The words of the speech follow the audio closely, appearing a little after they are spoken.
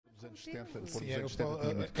dos anos 70.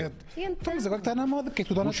 Sim, então, mas agora está na moda. O que é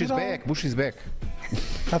que tudo Bush is back, Bush is back.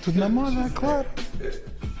 Está tudo na moda, claro.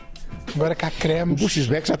 Agora cá cremes. O Bush is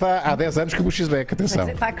back já está há 10 anos que o Bush is back, atenção.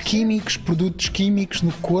 Químicos, produtos químicos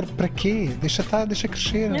no corpo, para quê? Deixa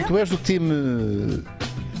crescer. Não. Tu és do time...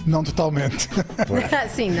 Não totalmente.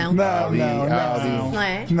 Sim, não. Não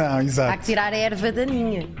é? Não, exato. Há que tirar a erva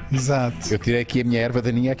daninha. Exato. Eu tirei aqui a minha erva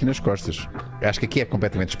daninha aqui nas costas. Acho que aqui é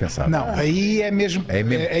completamente dispensável. Não, aí é mesmo.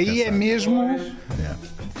 Aí é mesmo.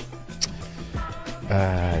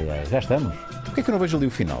 Já estamos. Porquê é que eu não vejo ali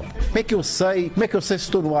o final? Como é que eu sei se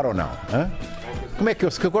estou no ar ou não? Hã? Como é que eu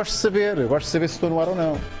sei? Que eu gosto de saber. Eu gosto de saber se estou no ar ou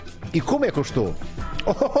não. E como é que eu estou?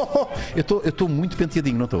 Eu estou muito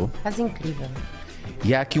penteadinho, não estou? Estás incrível.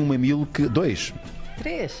 E há aqui um mamilo que... 2.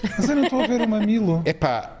 3. Mas eu não estou a ver o mamilo.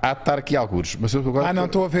 Epá, há de estar aqui algures. Mas eu agora... não,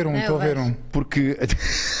 estou a ver um, Porque...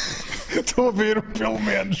 Estou a ver um, pelo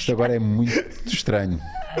menos. Isto agora é muito estranho.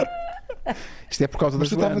 Isto é por causa da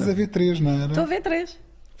Joana. Mas tu estavas a ver 3, não era? Estou a ver 3.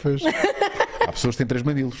 Pois. Há pessoas que têm 3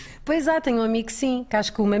 mamilos. Pois há, tenho um amigo que sim, que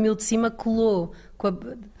acho que o mamilo de cima colou com a...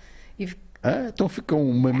 Então fica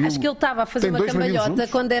um mamilo... Acho que ele estava a fazer uma cambalhota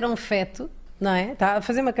quando era um feto. Não é? Estava a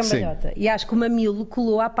fazer uma cambalhota. Sim. E acho que o mamilo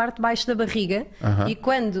colou à parte de baixo da barriga e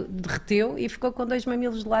quando derreteu e ficou com 2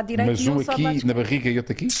 mamilos do lado direito. Mas um aqui na barriga e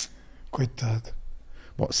outro aqui? Coitado.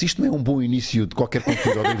 Bom, se isto não é um bom início de qualquer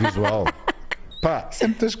conteúdo audiovisual, pá... Isso é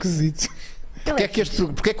muito esquisito.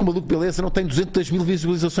 Porquê é que o Maluco Beleza não tem 200 mil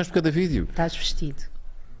visualizações por cada vídeo? Estás vestido.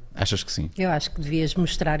 Achas que sim? Eu acho que devias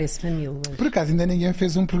mostrar esse mamilo. Por acaso ainda ninguém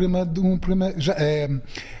fez um programa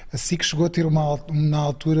a SIC chegou a ter na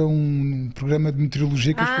altura um programa de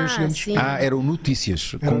meteorologia que as pessoas chegavam sim. Eram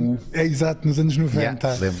notícias. Exato, nos anos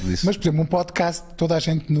 90. Lembro disso. Mas, por exemplo, um podcast, toda a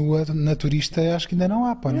gente nua, naturista, acho que ainda não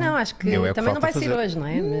há, pá, não? Não, acho que também não vai ser hoje, não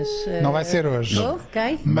é? Mas, não vai ser hoje.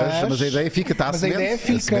 Ok. Mas a ideia fica, está a semente. Mas a ideia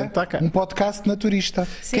fica, um podcast naturista.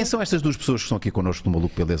 Sim. Quem são estas duas pessoas que estão aqui connosco no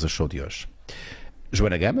Maluco Beleza Show de hoje?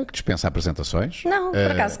 Joana Gama, que dispensa apresentações. Não,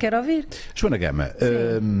 por acaso quero ouvir. Joana Gama,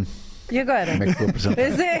 e agora? como é que tu apresentas?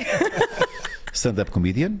 Pois é. Stand-up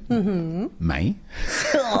comedian, mãe.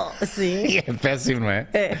 Sim. É péssimo, não é?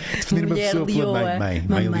 Definir uma Mulher pessoa pela mãe.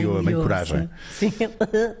 Mãe leoa, mãe coragem. Sim.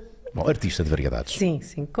 Bom, artista de variedades. Sim,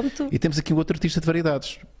 como tu. E temos aqui um outro artista de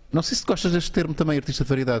variedades. Não sei se gostas deste termo também, artista de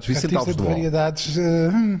variedades. Vicente Alves de variedades.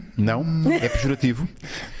 Não? É pejorativo?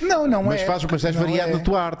 Não Mas és variado na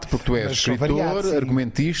tua arte, porque tu és escritor, variado,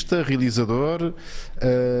 argumentista, realizador.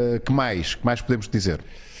 Que mais podemos dizer?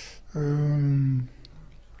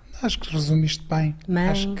 Acho que resumiste bem.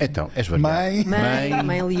 Mãe. Então, és variado.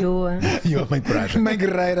 Mãe leoa. Mãe coragem. Mãe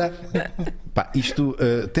guerreira. Pá,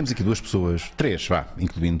 temos aqui 2 pessoas, 3,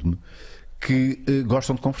 incluindo-me, que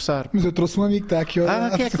gostam de conversar. Mas eu trouxe um amigo que está aqui.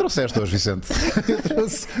 Quem é que trouxeste hoje, Vicente? Eu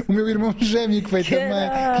trouxe o meu irmão gêmeo que veio também,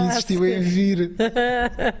 que insistiu em vir.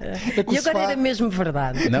 E agora era mesmo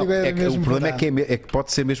verdade. Não, o problema é que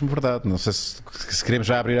pode ser mesmo verdade. Não sei se queremos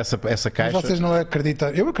já abrir essa caixa. Mas vocês não acreditam.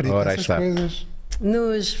 Eu acredito nessas coisas.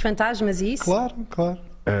 Nos fantasmas e isso? Claro.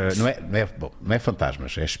 Não é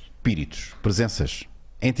fantasmas, é espíritos, presenças,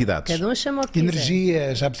 entidades. Cada um chama o que quiser.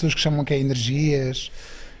 Energias. Há pessoas que chamam que é energias.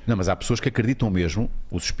 Não, mas há pessoas que acreditam mesmo,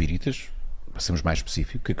 os espíritas, para sermos mais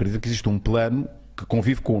específicos, que acreditam que existe um plano que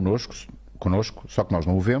convive connosco, só que nós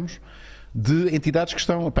não o vemos, de entidades que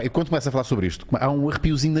estão... E quando começa a falar sobre isto, há um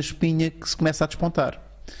arrepiozinho na espinha que se começa a despontar.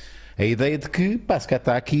 A ideia de que, se calhar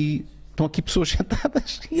estão aqui pessoas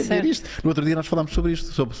sentadas e a ver isto. No outro dia nós falámos sobre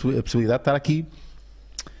isto, sobre a possibilidade de estar aqui...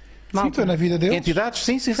 Sim, estou na vida deles. Entidades,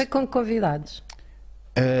 sim. Foi com convidados.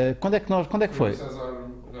 Quando é que foi?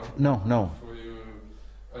 Não.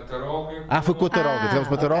 A taroga. Foi com a taroga. Tivemos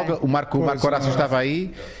com a taroga, o Marco Horácio estava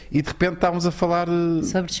aí e de repente estávamos a falar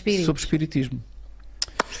sobre espiritismo.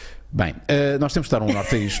 Bem, nós temos de dar um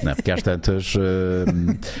norte a isto, não é? Porque às tantas...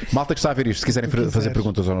 malta que está a ver isto, se quiserem fazer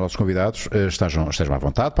perguntas aos nossos convidados, estejam à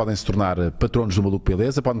vontade. Podem se tornar patronos do Maluco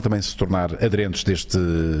Beleza, podem também se tornar aderentes deste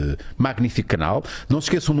magnífico canal. Não se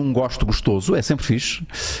esqueçam de um gosto gostoso, é sempre fixe.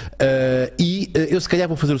 Eu se calhar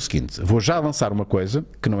vou fazer o seguinte, vou já lançar uma coisa,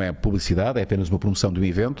 que não é publicidade, é apenas uma promoção de um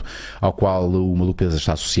evento ao qual o Maluco Beleza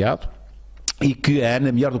está associado. E que a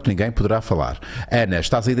Ana, melhor do que ninguém, poderá falar. Ana,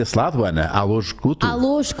 estás aí desse lado, Ana? Alô, escuto?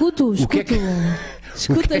 Alô, escuto. O que é que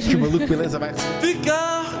o Maluco Beleza vai...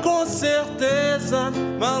 Ficar com certeza,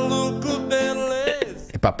 Maluco Beleza.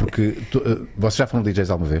 Epá, porque... vocês já foram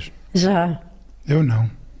DJs alguma vez? Já. Eu não.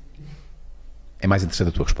 É mais interessante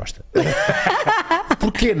a tua resposta.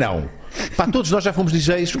 Porquê não? Todos nós já fomos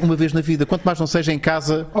DJs uma vez na vida, quanto mais não seja em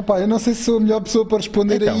casa. Eu não sei se sou a melhor pessoa para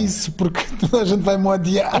responder a isso, porque toda a gente vai-me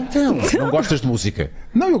odiar. Não gostas de música?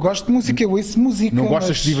 Não, eu gosto de música, eu ouço música. Não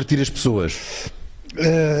gostas de divertir as pessoas?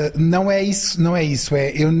 Não é isso.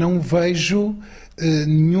 Eu não vejo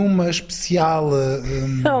nenhuma especial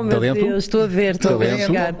oh, meu talento. Deus, estou a ver,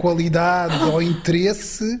 talento, qualidade ou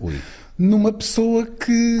interesse numa pessoa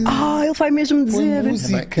que ele vai mesmo dizer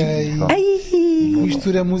música e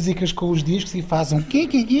mistura músicas com os discos e faz um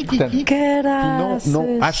Caraças. Tu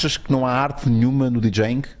não achas que não há arte nenhuma no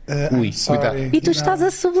DJing? Cuidado. E tu estás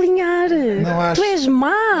a sublinhar. Tu és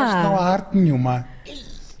má. Acho que não há arte nenhuma.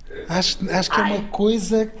 Acho que é uma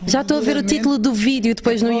coisa que já estou a ver o título do vídeo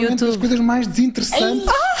depois no YouTube. Das coisas mais desinteressantes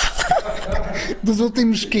dos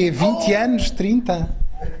últimos 20 anos, 30.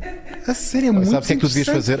 A sério, é muito interessante. Sabes o que é que tu devias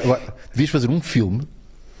fazer? Devias fazer um filme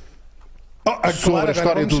sobre a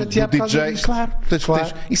história do DJ. Claro.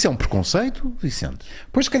 Isso é um preconceito, Vicente?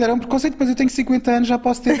 Pois, se calhar é um preconceito, mas eu tenho 50 anos, já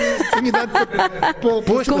posso ter idade para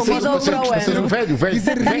pois, ser um velho.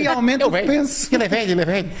 Dizer realmente o que penso. Ele é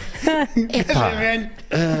velho. Epá.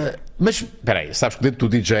 Mas, espera aí, sabes que dentro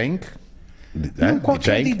do DJing...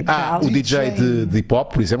 o DJ de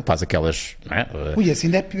hip-hop, por exemplo, faz aquelas... Esse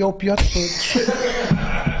ainda é o pior de todos.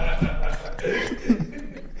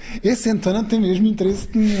 Esse então não tem mesmo interesse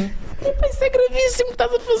nenhum. Isso é gravíssimo que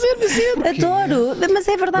estás a fazer, Vicente. Adoro, mas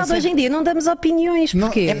é verdade, hoje em dia não damos opiniões.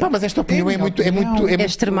 Porquê? Mas esta opinião é muito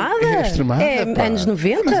extremada? É extremada. É anos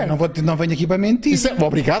 90? Mas eu não venho aqui para mentir.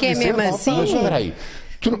 Obrigado, que é mesmo assim? Mas espera aí.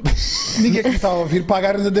 Ninguém que me está a ouvir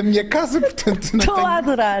pagar da minha casa, portanto não estou a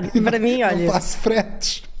adorar. Para mim, olha. Não faço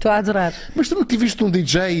fretes. Estou a adorar. Mas tu não te viste um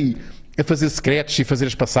DJ a fazer scratches e fazer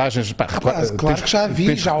as passagens? Claro que já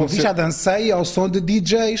vi, já ouvi, já dancei ao som de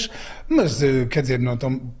DJs, mas quer dizer, não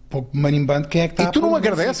estou pouco marimbando quem é que está e tu não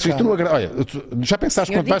agradeces, Olha, já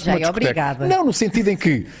pensaste quando vais para uma discoteca? Obrigada. Não, no sentido em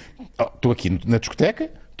que estou aqui na discoteca,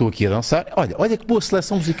 estou aqui a dançar, olha que boa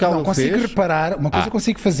seleção musical não consigo reparar, uma coisa que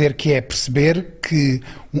consigo fazer, que é perceber que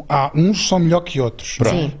uns são melhor que outros.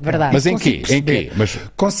 Pronto. Sim, verdade. Mas em quê?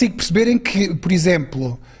 Consigo perceber em que, por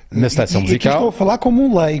exemplo, na seleção musical. Estou a falar como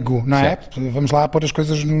um leigo, não é? Vamos lá pôr as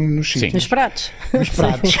coisas nos sítios. Nos pratos. Nos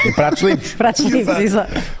pratos. Em pratos limpos. Pratos limpos,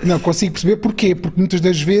 exato. Não, consigo perceber porquê. Porque muitas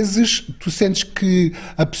das vezes tu sentes que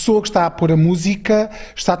a pessoa que está a pôr a música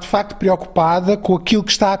está de facto preocupada com aquilo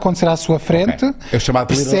que está a acontecer à sua frente. É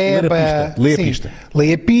chamado ler a pista.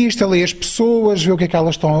 Lê a pista, lê as pessoas, vê o que é que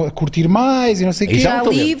elas estão a curtir mais e não sei o quê. Já há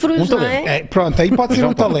livros, não é? Pronto, aí pode ser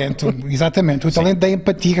um talento. Exatamente. O talento da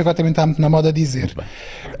empatia, que agora também está muito na moda a dizer.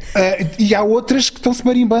 E há outras que estão-se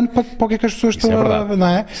marimbando para o que é que as pessoas estão a... Não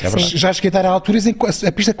é? Já cheguei a dar a alturas em que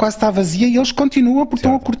a pista quase está vazia e eles continuam porque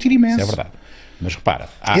estão a curtir imenso. Isso é verdade. Mas repara...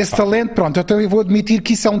 Esse talento, pronto, então eu vou admitir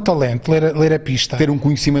que isso é um talento, ler a pista. Ter um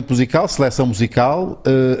conhecimento musical, seleção musical...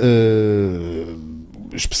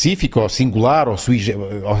 específico ou singular ou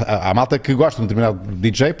há malta que gosta de um determinado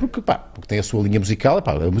DJ porque tem a sua linha musical,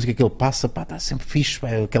 a música que ele passa está sempre fixe,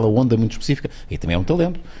 aquela onda muito específica, e também é um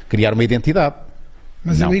talento criar uma identidade.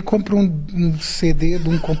 Mas eu aí compro um CD de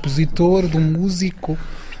um compositor, de um músico,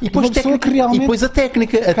 e depois a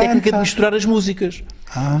técnica de misturar as músicas,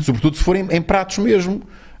 sobretudo se forem em pratos mesmo,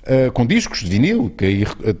 com discos de vinil, que aí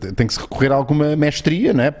tem que se recorrer a alguma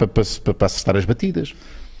mestria, não é? para acertar as batidas.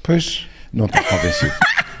 Pois não estou convencido.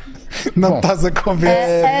 Não estás a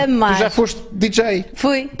convencer. Tu já foste DJ.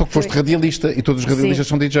 Fui. Porque foste radialista e todos os radialistas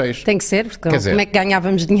são DJs. Tem que ser, porque como é que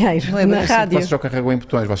ganhávamos dinheiro na rádio? Vocês só carregam em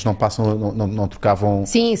botões, vocês não passam, não trocavam...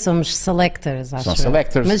 Sim, somos selectors, acho. São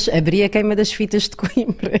selectors. Mas abri a queima das fitas de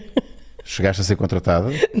Coimbra. Chegaste a ser contratada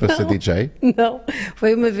para ser DJ? Não,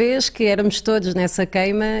 foi uma vez que éramos todos nessa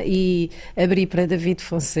queima e abri para David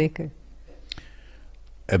Fonseca.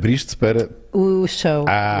 Abriste para... O show.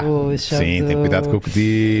 Sim, tem cuidado com o que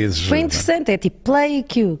dizes. Foi interessante, é tipo play,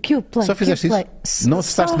 cue, play. Só fizeste isso? Não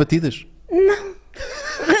acertaste batidas? Não.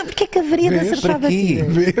 Porque é que haveria de acertar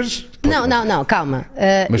batidas? Vês? Não, calma.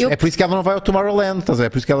 Mas é por isso que ela não vai ao Tomorrowland, estás a ver? É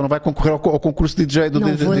por isso que ela não vai concorrer ao concurso de DJ do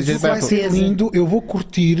DJ Battle. Vai ser lindo, eu vou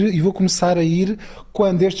curtir e vou começar a ir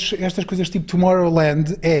quando estas coisas tipo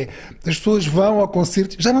Tomorrowland as pessoas vão ao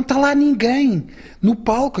concerto, já não está lá ninguém no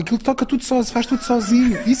palco, aquilo toca tudo sozinho, faz tudo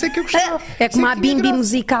sozinho. Isso é que eu gostava. É como a bimbi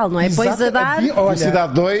musical, não é? Pois a dar.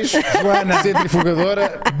 Velocidade 2, Joana,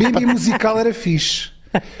 centrifugadora. Bimbi musical era fixe.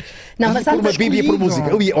 Não, mas uma bíblia por música.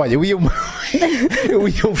 Eu ia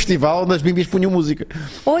a um festival onde as bíblias punham música.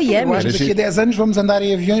 Eu acho que daqui a 10 anos vamos andar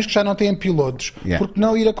em aviões que já não têm pilotos. Porque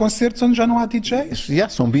não ir a concertos onde já não há DJs?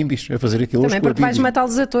 São bimbis a fazer aquilo. Também porque vais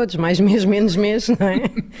matá-los a todos, mais mês, menos mês, não é?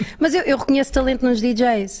 Mas eu reconheço talento nos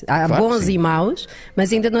DJs. Há bons e maus,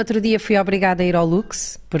 mas ainda no outro dia fui obrigada a ir ao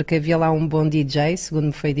Lux, porque havia lá um bom DJ, segundo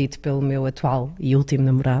me foi dito pelo meu atual e último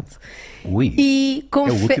namorado. E é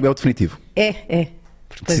o último, é o definitivo. É.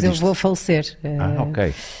 Depois eu vou falecer.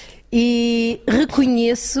 Ok. E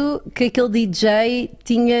reconheço que aquele DJ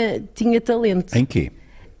tinha talento. Em quê?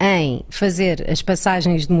 Em fazer as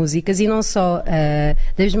passagens de músicas e não só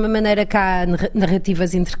da mesma maneira que há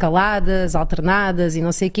narrativas intercaladas, alternadas e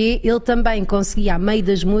não sei o quê, ele também conseguia, a meio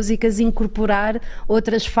das músicas, incorporar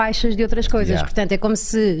outras faixas de outras coisas. Portanto, é como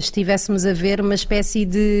se estivéssemos a ver uma espécie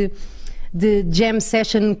de jam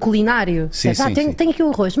session culinário. Sim, tem aqui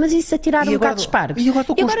o arroz, mas isso a tirar um bocado de espargos. E agora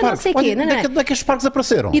estou com os espargos. Não sei quê, não é? Onde é que os espargos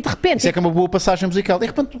apareceram? E de repente... Isso é que é uma boa passagem musical. De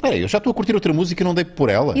repente, peraí, eu já estou a curtir outra música e não dei por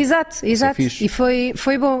ela. Exato. E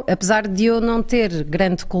foi bom. Apesar de eu não ter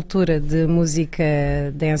grande cultura de música,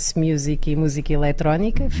 dance music e música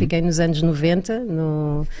eletrónica, fiquei nos anos 90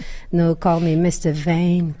 no Call Me Mr.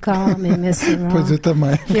 Vane, Call Me Mr. Wrong. Pois eu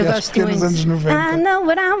também. Eu gosto muito. Nos anos 90. I know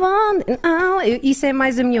what I want. Isso é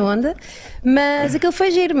mais a minha onda. Mas aquilo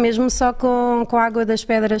foi giro, mesmo só com a água das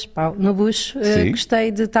pedras no bucho.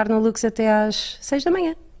 Gostei de estar no Lux até às 6 da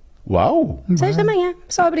manhã. Uau! 6 da manhã,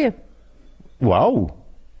 sóbria. Uau!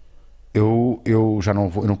 Eu já não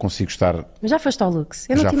vou, eu não consigo estar... Mas já foste ao Lux?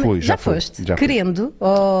 Já foste? Já querendo?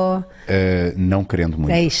 Ou... não querendo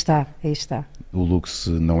muito. Aí está. O Lux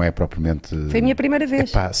não é propriamente... Foi a minha primeira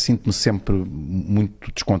vez. Sinto-me sempre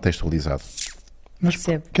muito descontextualizado. Mas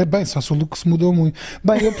que bem, só se o look se mudou muito.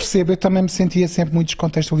 Bem, eu percebo, eu também me sentia sempre muito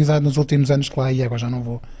descontextualizado nos últimos anos que lá ia, agora já não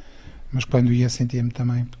vou. Mas quando ia sentia-me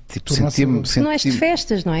também. Não és de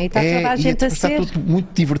festas, não é? E está toda a gente a ser. Está tudo muito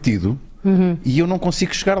divertido e eu não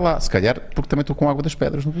consigo chegar lá, se calhar porque também estou com água das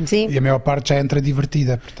pedras no bucho. Sim. E a maior parte já entra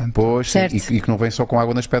divertida, portanto. Pois, e que não vem só com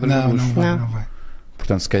água nas pedras no bucho. Não vai.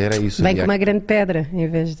 Portanto, se calhar é isso. Vem com uma grande pedra, em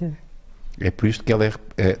vez de... É por isto que ela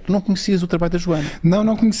é... Tu não conhecias o trabalho da Joana?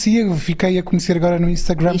 Não conhecia. Fiquei a conhecer agora no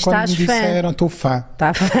Instagram quando me disseram. Estou fã.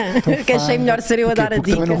 Está fã. Que achei melhor ser eu a dar a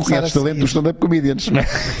dica. Também não reconheces o talento dos stand-up comedians, não é?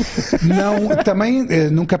 Não, também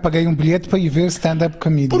nunca paguei um bilhete para ir ver stand-up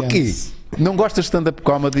comedians. Porquê? Não gostas de stand-up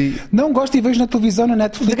comedy? Não gosto e vejo na televisão, na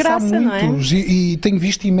Netflix, de graça, há muitos. Não é? E tenho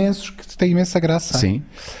visto imensos que têm imensa graça. Sim.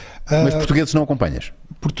 Mas portugueses não acompanhas?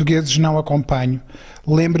 Portugueses não acompanho.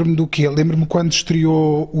 Lembro-me do quê? Lembro-me quando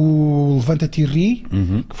estreou o Levanta-te e Ri,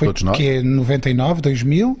 que foi que 99,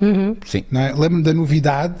 2000. Sim. Não é? Lembro-me da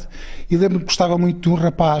novidade e lembro-me que gostava muito de um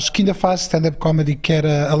rapaz que ainda faz stand-up comedy, que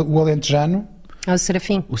era o Alentejano. O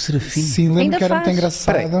Serafim. O Serafim? Sim, lembro ainda que era faz. muito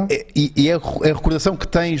engraçado. E a recordação que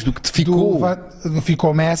tens do que te ficou?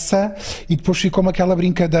 Ficou-me essa e depois ficou-me aquela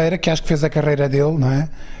brincadeira que acho que fez a carreira dele, não é?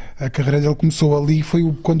 A carreira dele começou ali, foi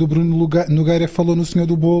quando o Bruno Nogueira falou no Senhor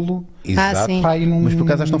do Bolo. Exato. Sim. Mas por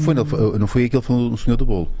acaso acho que não foi aquele que falou no Senhor do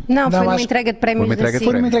Bolo. Não, foi uma entrega de prémios.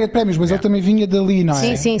 Foi uma entrega de prémios, mas ele também vinha dali, não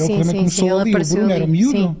é? Sim. Ele também começou ali, o Bruno era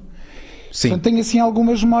miúdo. Sim. Portanto, tenho assim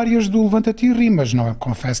algumas memórias do Levanta-te e Ri, mas não,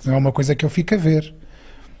 confesso que não é uma coisa que eu fico a ver.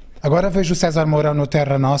 Agora vejo o César Mourão no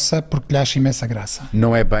Terra Nossa porque lhe acho imensa graça.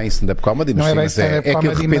 Não é bem stand-up comedy, mas, não é bem stand-up comedy,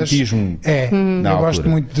 aquele repentismo.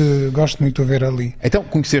 Eu gosto muito de ver ali. Então,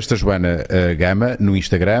 conheceste a Joana Gama no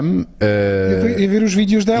Instagram? E ver os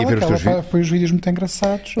vídeos dela, que ela põe os vídeos muito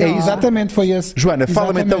engraçados. Exatamente, foi esse. Joana,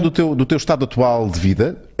 fala-me então do teu estado atual de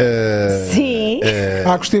vida. Sim.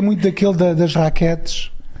 Gostei muito daquele das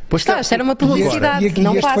raquetes. Pois está, isto era uma publicidade,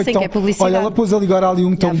 não passem, que é publicidade. Olha, ela pôs agora ali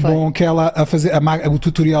um tão bom que ela a fazer o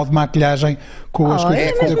tutorial de maquilhagem com as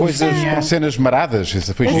coisas, com cenas maradas.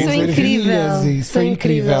 Isso foi incrível. Isso é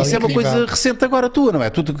incrível. Isso é uma coisa recente agora tua, não é?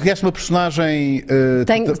 Tu criaste uma personagem.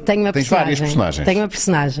 Tens várias personagens. Tenho uma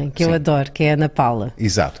personagem que eu adoro, que é a Ana Paula.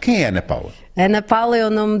 Exato. Quem é a Ana Paula? A Ana Paula é o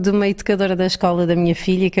nome de uma educadora da escola da minha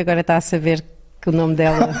filha que agora está a saber que o nome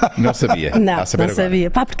dela... Não sabia. Não sabia.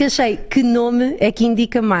 Porque achei que nome é que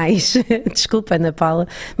indica mais, desculpa Ana Paula,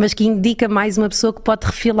 mas que indica mais uma pessoa que pode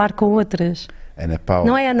refilar com outras. Ana Paula.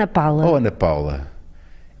 Não é Ana Paula? Ou Ana Paula.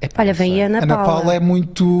 Olha, vem Ana Paula. Ana Paula é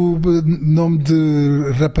muito nome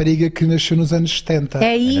de rapariga que nasceu nos anos 70.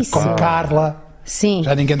 É isso. Como Carla. Sim.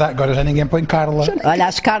 Agora já ninguém põe Carla. Olha,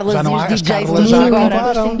 as Carlas e os DJs Carlas já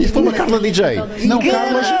agora. Isto foi uma Carla DJ.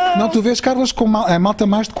 Não, tu vês Carlas com a malta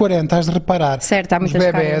mais de 40, has de reparar. Certo, há muitas Os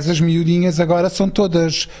bebés, Carlas. As miudinhas agora são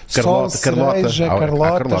todas Cereja,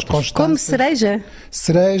 Carlotas, Constância. Como cereja?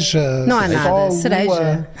 Cereja. Não há nada, Sol,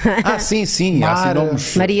 cereja. Sim. Há assim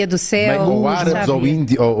nomes. Maria do Céu. Ou árabes ou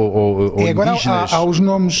agora indígenas. há os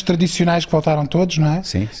nomes tradicionais que voltaram todos, não é?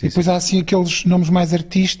 Sim. E depois há assim aqueles nomes mais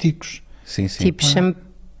artísticos. Sim. Tipo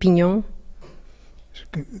champignon.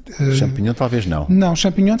 Champignon talvez não. Não,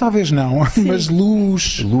 champignon talvez não. Mas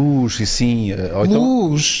luz. Luz, e sim.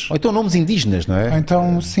 Ou então nomes indígenas, não é? Ou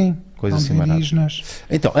então, sim. Coisa assim indígenas.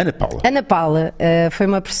 Então, Ana Paula. Ana Paula foi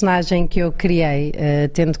uma personagem que eu criei,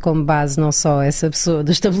 tendo como base não só essa pessoa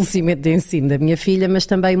do estabelecimento de ensino da minha filha, mas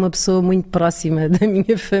também uma pessoa muito próxima da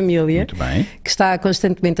minha família. Muito bem. Que está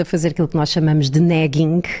constantemente a fazer aquilo que nós chamamos de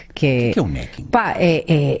nagging. Que é, o que é o nagging? Pá,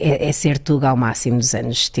 é ser tuga ao máximo dos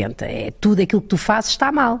anos 70. É tudo aquilo que tu fazes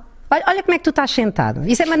está mal. Olha como é que tu estás sentado.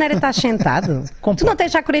 Isso é maneira de estar sentado. Tu não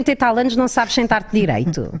tens já 40 e tal anos, não sabes sentar-te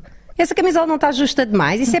direito. Essa camisola não está justa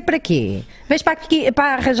demais. Isso é para quê? Vês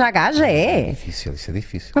para arranjar gaja? É. Isso é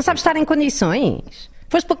difícil. Não sabes estar em condições.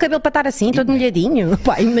 Foste pôr o cabelo para estar assim, todo molhadinho.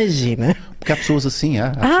 Pá, imagina. Porque há pessoas assim,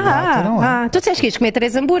 Tu disseste que ias comer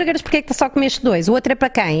 3 hambúrgueres, porque é que só comeste 2? O outro é para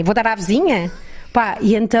quem? Vou dar à vizinha? Pá,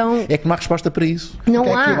 e então... É que não há resposta para isso.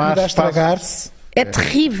 Não há. Não há estragar-se. É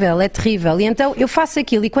terrível, é terrível. E então eu faço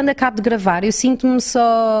aquilo e quando acabo de gravar eu sinto-me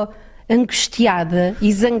só angustiada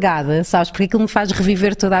e zangada, sabes? Porque aquilo me faz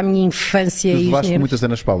reviver toda a minha infância. Tu levaste muitas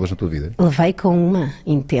Anas Paulas na tua vida? Levei com uma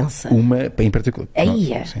intensa. Uma em particular?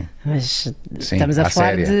 Mas estamos a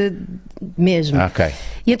falar de mesmo. Ok.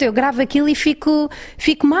 E então eu gravo aquilo e fico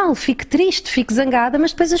mal, fico triste, fico zangada,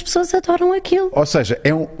 mas depois as pessoas adoram aquilo. Ou seja,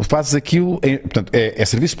 fazes aquilo, portanto, é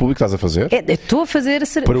serviço público que estás a fazer? Estou a fazer,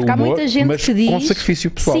 porque há muita gente que diz... com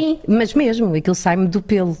sacrifício pessoal. Sim, mas mesmo, aquilo sai-me do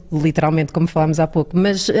pelo, literalmente, como falámos há pouco.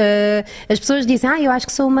 Mas as pessoas dizem, eu acho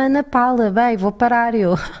que sou uma Ana Paula, bem, vou parar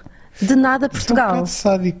eu. De nada, Portugal. É um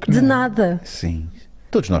sádico, de nada. Sim.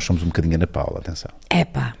 Todos nós somos um bocadinho Ana Paula, atenção.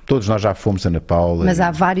 Epá. Todos nós já fomos Ana Paula. Mas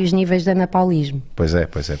há vários níveis de Ana Paulismo. Pois é.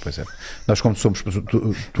 Nós como somos...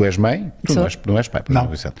 Tu és mãe? Tu não és pai, não.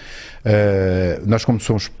 Vicente. Nós como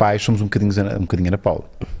somos pais, somos um bocadinho Ana Paula.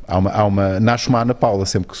 Nasce uma Ana Paula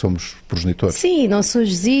sempre que somos progenitores. Sim, não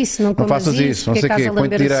sujes isso, não faças isso, não sei o quê,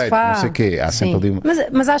 põe-te direito, não sei o quê. Há sempre ali uma...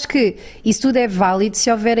 Mas acho que isso tudo é válido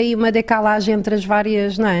se houver aí uma decalagem entre as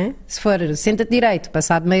várias, não é? Se for, senta-te direito,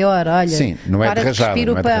 passado meia hora, olha... Sim, não é de rajada.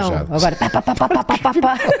 O pão. Agora,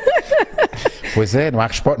 pá. Pois é,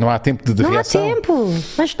 não há tempo de reação. Não há tempo.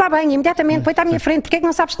 Mas tomar banho, imediatamente, põe-te à minha frente. Porquê é que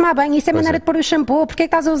não sabes tomar banho? Isso é maneira de pôr o shampoo. Porquê é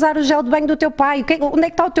que estás a usar o gel de banho do teu pai? Onde é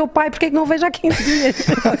que está o teu pai? Porquê é que não o vejo há 15 dias?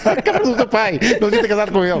 Acabas do teu pai, não devia ter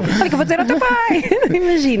casado com ele. Olha que eu vou dizer ao teu pai.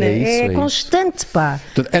 Imagina, é constante, pá.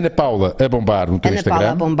 Portanto, Ana Paula a bombar no teu Instagram. Ana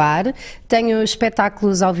Paula a bombar. Tenho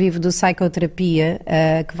espetáculos ao vivo do Psicoterapia,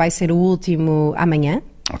 que vai ser o último amanhã.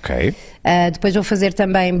 Ok. Depois vou fazer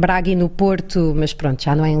também Braga e no Porto, mas pronto,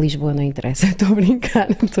 já não é em Lisboa, não interessa. Estou a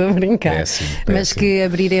brincar. Péssimo. Mas que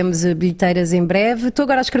abriremos bilheteiras em breve. Estou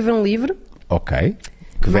agora a escrever um livro. Ok.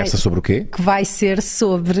 Que versa sobre o quê? Que vai ser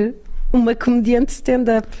sobre uma comediante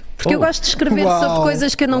stand-up. Porque eu gosto de escrever sobre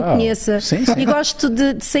coisas que eu não conheça. Sim. E gosto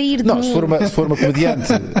de sair de se for uma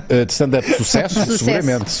comediante de stand-up de sucesso,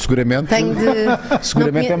 seguramente. Seguramente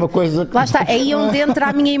é uma coisa que... Lá está, é aí onde entra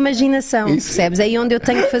a minha imaginação, percebes? É aí onde eu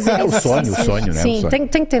tenho que fazer o sonho, não é? Sim, tenho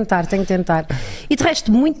que tentar. E de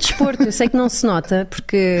resto, muito desporto. Eu sei que não se nota,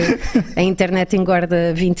 porque a internet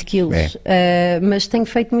engorda 20 quilos, mas tenho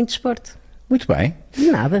feito muito desporto. Muito bem.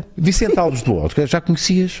 De nada. Vicente Alves do Alto, já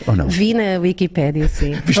conhecias ou não? Vi na Wikipédia,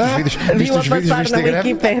 sim. Viste os vídeos no Instagram? Na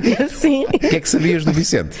Wikipédia, sim. O que é que sabias do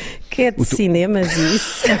Vicente? Que é de cinemas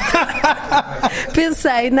isso.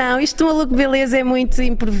 Pensei, não, isto do Maluco Beleza é muito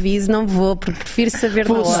improviso, não vou, porque prefiro saber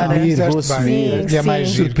na hora. Vou assumir. É mais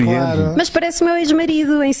giro, claro. Mas parece o meu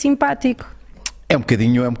ex-marido em simpático. É um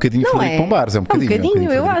bocadinho Filipe Pombares, um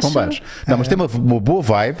bocadinho, eu acho. Pombares. Não, mas tem uma boa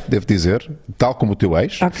vibe, devo dizer, tal como o teu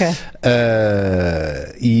ex. Ok.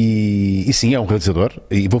 E sim, é um realizador.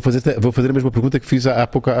 E vou fazer a mesma pergunta que fiz há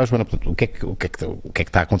pouco à Joana. Portanto, o que é que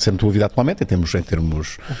está acontecendo na tua vida atualmente em termos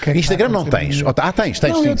Instagram não tens? Tens.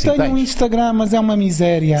 Não, eu tenho um Instagram, mas é uma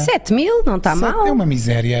miséria. 7.000, não está mal. É uma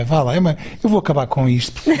miséria, vá lá. Eu vou acabar com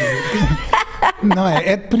isto. Porque... Não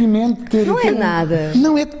é deprimente ter... Não é nada.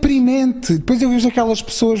 Não é deprimente. Depois eu vejo aquelas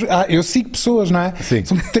pessoas... eu sigo pessoas, não é? Sim.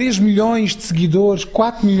 São 3 milhões de seguidores,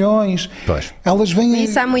 4 milhões. Pois. Elas vêm...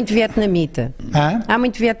 Isso há muito vietnamita. Há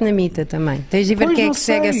muito vietnamita também. Tens de ver quem é que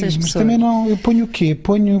segue essas pessoas. Mas também não... Eu ponho o quê?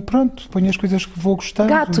 Ponho as coisas que vou gostando.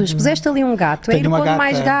 Gatos. Puseste ali um gato. Tenho uma gata.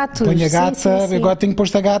 Mais gatos. Ponho a gata. Sim. Agora tenho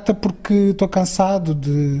posto a gata porque estou cansado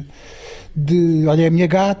olha, é a minha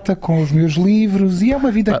gata com os meus livros e é uma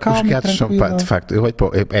vida calma. Os gatos são, de facto,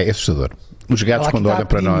 é assustador. Os gatos, quando olham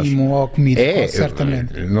para nós. Ou comida,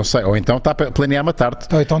 certamente. Não sei, ou então está a planear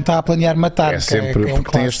matar-te. Ou então está a planear matar-te. É sempre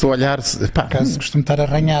porque tem este olhar. Por acaso costumo estar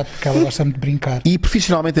arranhado, porque ela gosta muito de brincar. E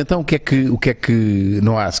profissionalmente, então, o que é que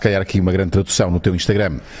não há, se calhar, aqui uma grande tradução no teu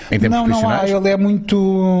Instagram em termos profissionais? Não há, ele é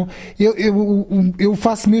muito. Eu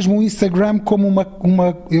faço mesmo o Instagram como uma.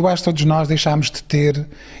 Eu acho que todos nós deixámos de ter.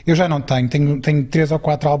 Eu já não tenho 3 ou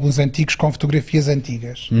 4 álbuns antigos com fotografias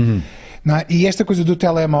antigas. Não é? E esta coisa do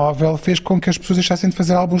telemóvel fez com que as pessoas deixassem de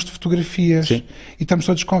fazer álbuns de fotografias. Sim. E estamos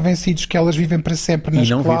todos convencidos que elas vivem para sempre nas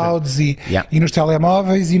clouds e nos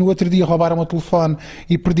telemóveis, e no outro dia roubaram o telefone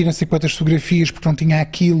e perderam não sei quantas fotografias porque não tinha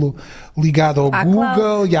aquilo ligado ao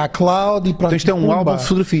Google e à cloud. E pronto, então isto é um álbum de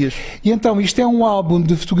fotografias. E então isto é um álbum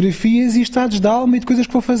de fotografias e estados de alma e de coisas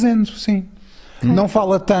que vou fazendo, sim. Não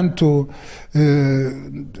fala tanto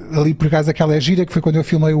ali por acaso aquela gira que foi quando eu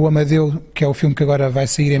filmei o Amadeu, que é o filme que agora vai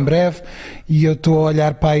sair em breve, e eu estou a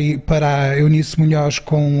olhar para a Eunice Munhoz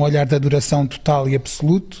com um olhar de adoração total e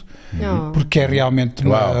absoluto, porque é realmente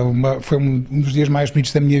foi um dos dias mais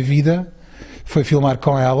bonitos da minha vida, foi filmar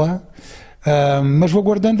com ela. Mas vou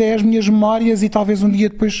guardando as minhas memórias e talvez um dia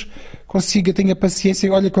depois consiga, tenha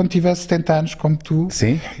paciência. Olha, quando tiver 70 anos, como tu,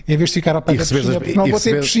 sim, em vez de ficar ao pé da piscina, porque não vou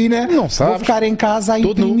ter piscina, vou ficar em casa a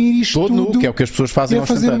imprimir isto tudo, que é o que as pessoas fazem, e a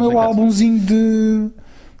fazer o meu álbumzinho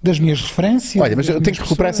das minhas referências. Olha, mas eu tenho que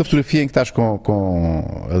recuperar essa fotografia em que estás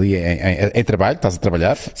ali em trabalho, estás a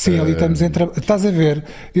trabalhar. Sim, ali estamos em trabalho. Estás a ver,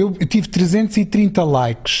 eu tive 330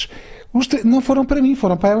 likes. Não foram para mim,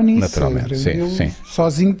 foram para a Eunice. Naturalmente, sim.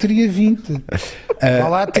 Sozinho teria 20. Vá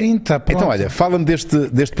lá 30. Pronto. Então, olha, fala-me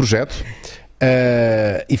deste projeto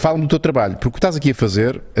e fala-me do teu trabalho. Porque o que estás aqui a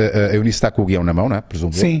fazer, a Eunice está com o guião na mão, não é?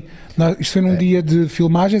 Presumo. Sim, isto foi num dia de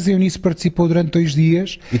filmagens, a Eunice participou durante 2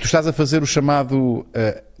 dias. E tu estás a fazer o chamado...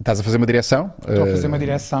 estás a fazer uma direção? Estou a fazer uma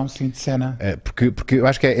direção, sim, de cena. Porque eu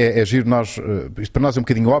acho que é giro nós... isto para nós é um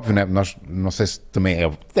bocadinho óbvio, não é? Nós, não sei se também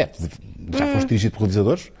já foste dirigido por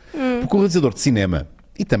realizadores. Porque o realizador de cinema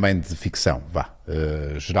e também de ficção,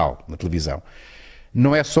 geral, na televisão,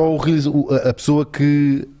 não é só a pessoa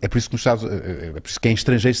que... É por isso que em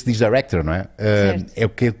estrangeiro se diz director, não é? É o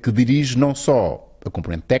que dirige não só a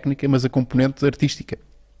componente técnica, mas a componente artística.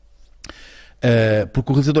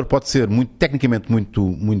 Porque o realizador pode ser tecnicamente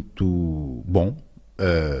muito bom,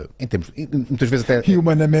 em termos, muitas vezes até... E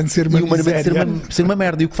humanamente ser uma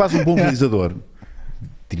merda. E o que faz um bom realizador,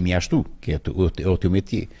 dir-me-ás tu, que é o teu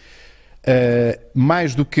métier.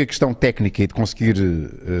 Mais do que a questão técnica e de conseguir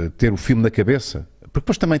ter o filme na cabeça, porque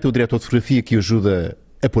depois também tem o diretor de fotografia que ajuda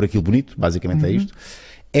a pôr aquilo bonito, basicamente é isto,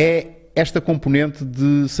 é esta componente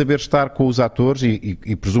de saber estar com os atores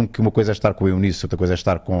e presumo que uma coisa é estar com a Eunice, outra coisa é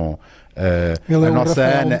estar com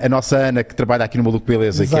a nossa Ana, que trabalha aqui no Maluco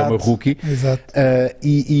Beleza, que é uma rookie.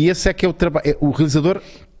 E esse é que é o trabalho. O realizador,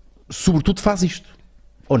 sobretudo, faz isto.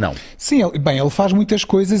 Ou não? Sim, ele faz muitas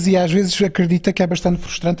coisas e às vezes acredita que é bastante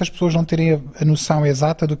frustrante as pessoas não terem a noção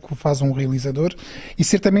exata do que faz um realizador e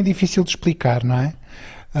ser também difícil de explicar, não é?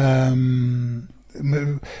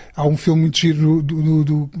 Há um filme muito giro,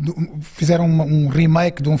 fizeram um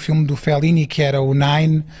remake de um filme do Fellini que era o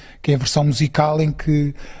Nine, que é a versão musical em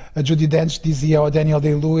que a Judi Dench dizia ao Daniel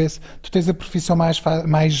Day-Lewis: tu tens a profissão mais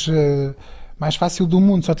fácil do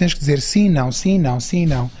mundo, só tens que dizer sim, não, sim, não, sim,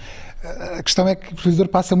 não. A questão é que o realizador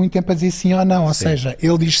passa muito tempo a dizer sim ou não, ou seja,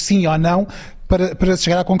 ele diz sim ou não para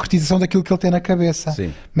chegar à concretização daquilo que ele tem na cabeça.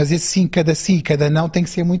 Sim. Mas esse sim e cada não tem que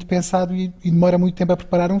ser muito pensado e demora muito tempo a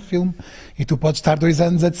preparar um filme. E tu podes estar 2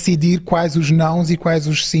 anos a decidir quais os nãos e quais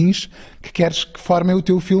os sims que queres que formem o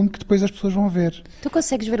teu filme, que depois as pessoas vão ver. Tu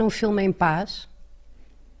consegues ver um filme em paz?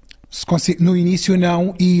 No início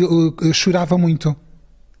não, e chorava muito.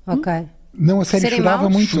 Ok. Não, a sério, chorava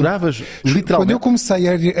muito. Choravas, literalmente? Quando eu comecei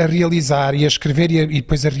a realizar e a escrever e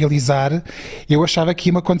depois a realizar, eu achava que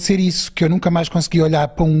ia-me acontecer isso, que eu nunca mais conseguia olhar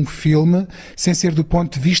para um filme sem ser do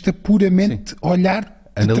ponto de vista puramente olhar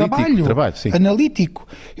de trabalho sim. Analítico.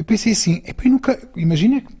 Eu pensei assim,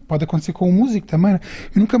 imagina, pode acontecer com um músico também, eu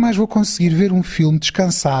nunca mais vou conseguir ver um filme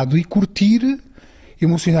descansado e curtir,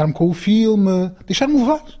 emocionar-me com o filme, deixar-me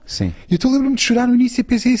levar. Sim. E eu lembro-me de chorar no início e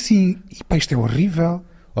pensei assim, isto é horrível.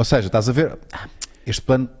 Ou seja, estás a ver, este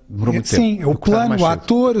plano demorou muito tempo. Sim, o plano, o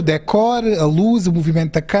ator, o decor, a luz, o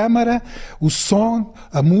movimento da câmara, o som,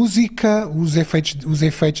 a música, os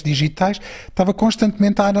efeitos digitais. Estava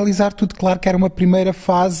constantemente a analisar tudo. Claro que era uma primeira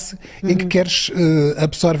fase em que queres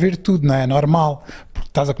absorver tudo, não é? Normal, porque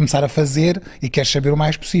estás a começar a fazer e queres saber o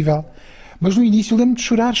mais possível. Mas no início lembro-me de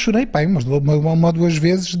chorar, chorei, uma ou 2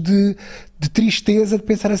 vezes de tristeza, de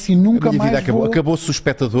pensar assim, nunca mais Acabou-se o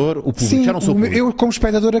espectador, o público, sim, já não sou público. Eu como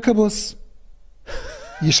espectador acabou-se.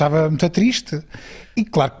 E achava muito triste. E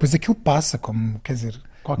claro que depois aquilo passa, como, quer dizer,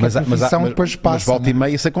 qualquer profissão depois passa. Mas volta e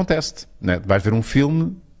meia isso acontece, não é? Vais ver um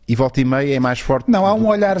filme e volta e meia é mais forte. Não, há um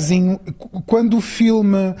olharzinho, quando o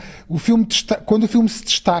filme se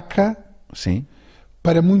destaca... Sim.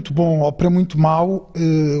 Para muito bom ou para muito mau,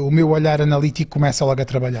 o meu olhar analítico começa logo a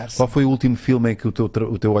trabalhar. Qual foi o último filme em que o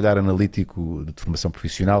teu olhar analítico de formação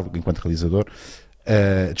profissional, enquanto realizador,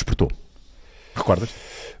 despertou? Recordas?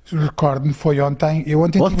 Recordo-me, foi ontem.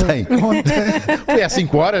 Ontem? Foi há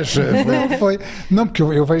 5 horas? Não, foi. Não, porque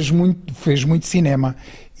eu vejo muito cinema.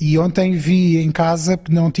 E ontem vi em casa,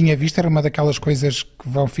 porque não tinha visto, era uma daquelas coisas que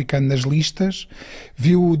vão ficando nas listas.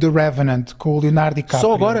 Vi o The Revenant com o Leonardo DiCaprio.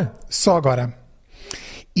 Só agora? Só agora.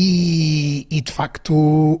 E de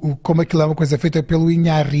facto, como aquilo é uma coisa feita pelo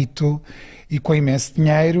Iñárritu e com imenso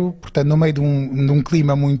dinheiro, portanto, no meio de um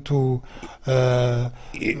clima muito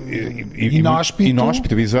inóspito.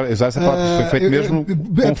 Inóspito, exato essa palavra. Foi feito mesmo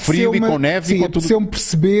com frio e com neve. Sim, e com tudo. Apeteceu-me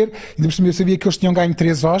perceber, ainda por cima eu sabia que eles tinham ganho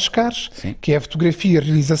 3 Oscars, sim, que é a fotografia, a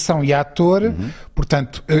realização e a ator.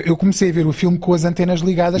 Portanto, eu comecei a ver o filme com as antenas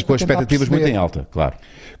ligadas. E com as expectativas muito em alta, claro.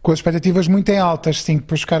 Com as expectativas muito em altas, sim,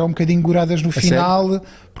 depois ficaram um bocadinho goradas no final, sério?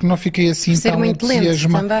 Porque não fiquei assim tão muito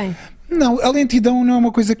entusiasmado. Também. Não, a lentidão não é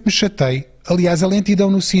uma coisa que me chateie. Aliás, a lentidão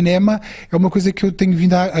no cinema é uma coisa que eu tenho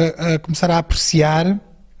vindo a começar a apreciar.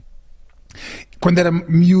 Quando era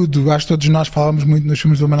miúdo, acho que todos nós falávamos muito nos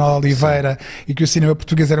filmes do Manuel Oliveira, sim, e que o cinema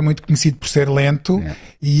português era muito conhecido por ser lento,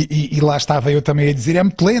 e lá estava eu também a dizer, é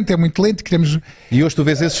muito lento, queremos... E hoje tu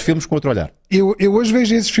vês esses filmes com outro olhar? Eu hoje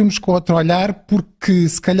vejo esses filmes com outro olhar porque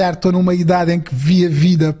se calhar estou numa idade em que vi a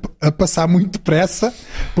vida a passar muito depressa,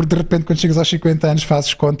 porque de repente quando chegas aos 50 anos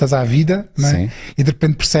fazes contas à vida, não é? Sim. E de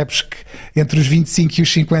repente percebes que entre os 25 e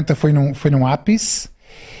os 50 foi num ápice.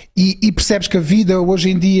 E percebes que a vida, hoje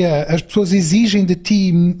em dia, as pessoas exigem de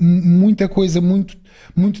ti muita coisa muito,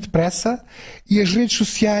 muito depressa, e as redes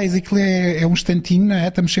sociais, aquilo é um instantinho, não é?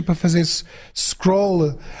 Estamos sempre a fazer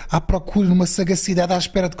scroll à procura, numa sagacidade à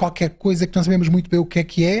espera de qualquer coisa que não sabemos muito bem o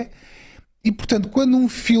que é. E, portanto, quando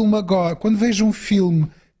vejo um filme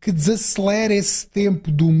que desacelera esse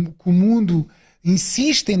tempo que o mundo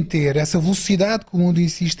insiste em ter, essa velocidade que o mundo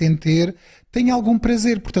insiste em ter, tenho algum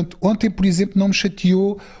prazer. Portanto, ontem, por exemplo, não me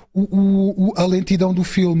chateou a lentidão do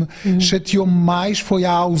filme. Chateou-me mais foi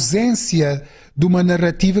a ausência de uma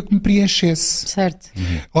narrativa que me preenchesse. Certo.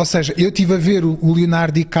 Ou seja, eu estive a ver o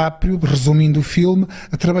Leonardo DiCaprio, resumindo o filme,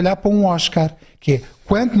 a trabalhar para um Oscar, que é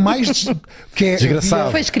quanto mais... que é,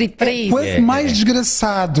 desgraçado. Foi escrito para isso. Quanto mais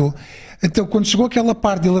desgraçado... Então, quando chegou aquela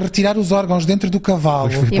parte dele retirar os órgãos dentro do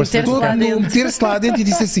cavalo, meter-se lá dentro e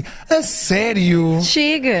disse assim, a sério?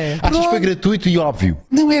 Chega! Achas que foi gratuito e óbvio?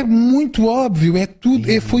 Não, é muito óbvio, é tudo.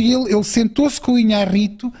 Foi ele sentou-se com o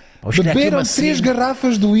Iñárritu, beberam 3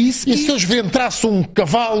 garrafas do whisky. E se eles entrassem um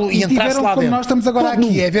cavalo e entrasse lá como dentro? nós estamos agora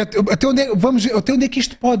aqui. Até onde é que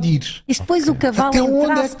isto pode ir? E se depois o cavalo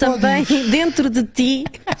entrasse também dentro de ti.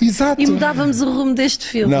 Exato. E mudávamos o rumo deste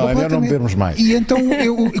filme. Não, é melhor não bebermos mais. E então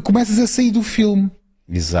começas a sair do filme.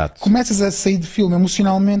 Exato. Começas a sair do filme,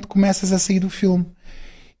 emocionalmente começas a sair do filme.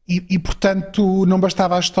 E portanto, não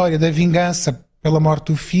bastava a história da vingança pela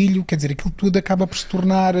morte do filho, quer dizer, aquilo tudo acaba por se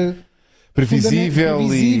tornar...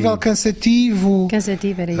 previsível, cansativo.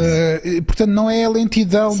 Cansativo, era isso. Portanto, não é a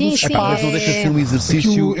lentidão do espaço. Mas não deixa de ser um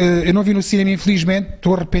exercício. Eu não vi no cinema, infelizmente,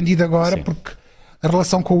 estou arrependido agora, sim, porque a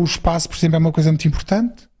relação com o espaço, por exemplo, é uma coisa muito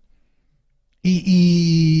importante.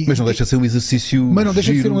 Mas não deixa de ser um exercício. Mas não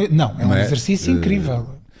deixa de ser um exercício incrível.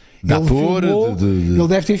 Ele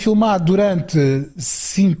deve ter filmado durante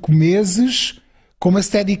 5 meses. Com uma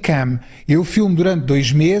Steadicam. Eu filmo durante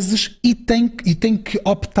 2 meses e tenho que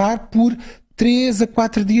optar por 3 a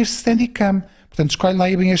 4 dias de Steadicam. Portanto, escolhe lá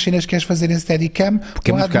aí bem as cenas que queres fazer em Steadicam,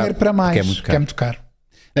 porque não há dinheiro para mais, que é muito caro.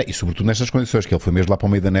 E sobretudo nestas condições, que ele foi mesmo lá para o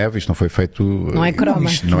meio da neve, isto não foi feito... Não é croma.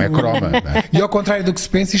 Isto não é croma. E ao contrário do que se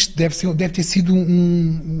pensa, isto deve ter sido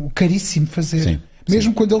um caríssimo fazer. Sim,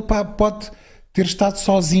 mesmo sim. Quando ele pode ter estado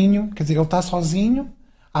sozinho, quer dizer, ele está sozinho...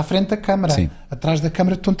 à frente da câmara. Sim. Atrás da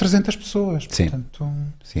câmara estão 300 pessoas. Sim. Portanto,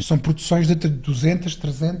 sim, são produções de 200,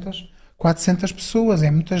 300, 400 pessoas. É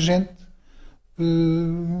muita gente.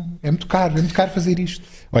 É muito caro fazer isto.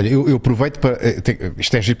 Olha, eu aproveito para...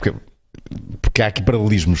 Isto é giro porque há aqui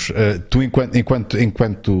paralelismos. Tu,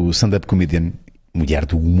 enquanto stand-up comedian, mulher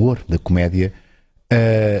do humor, da comédia,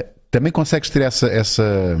 também consegues ter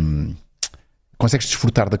essa consegues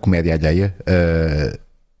desfrutar da comédia alheia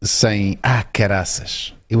sem...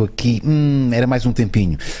 caraças... Eu aqui, era mais um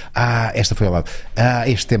tempinho. Esta foi ao lado.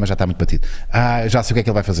 Este tema já está muito batido. Já sei o que é que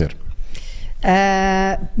ele vai fazer.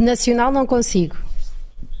 Nacional não consigo.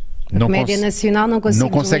 Comédia nacional não consigo. Não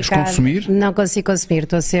consegues consumir? Não consigo consumir.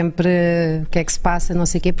 Estou sempre... O que é que se passa? Não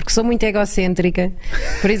sei o quê. Porque sou muito egocêntrica.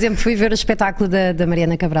 Por exemplo, fui ver o espetáculo da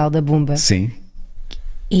Mariana Cabral, da Bumba. Sim.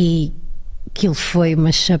 E aquilo foi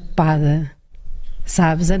uma chapada...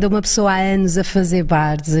 Sabes, anda uma pessoa há anos a fazer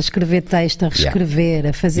bares, a escrever texto, a reescrever,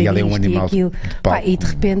 a fazer isto e aquilo, e de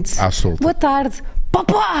repente, boa tarde,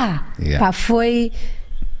 papá! Foi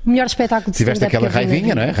Melhor espetáculo de stand-up. Tiveste aquela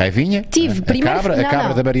raivinha, não é? Raivinha. Tive. Primeiro, a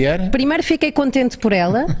cabra da Mariana. Primeiro fiquei contente por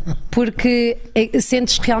ela, porque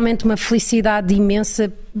sentes realmente uma felicidade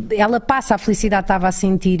imensa. Ela passa a felicidade que estava a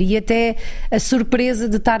sentir e até a surpresa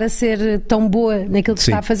de estar a ser tão boa naquilo que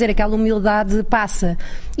está a fazer, aquela humildade passa.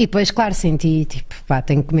 E depois, claro, senti, tipo, pá,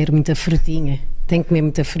 tenho que comer muita frutinha. Tenho que comer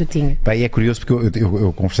muita frutinha. Pá, e é curioso porque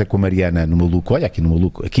eu conversei com a Mariana no Maluco, olha, aqui no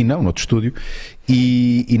Maluco, aqui não, no outro estúdio,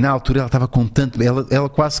 e na altura ela estava com tanto. Ela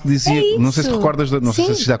quase que dizia, não sei se te recordas, não sei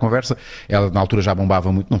se assististe à conversa, ela na altura já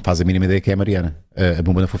bombava muito, não faz a mínima ideia que é a Mariana, a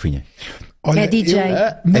bomba na fofinha. Olha, é DJ.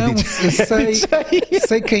 Eu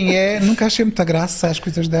sei quem é, nunca achei muita graça às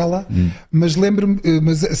coisas dela, mas lembro-me,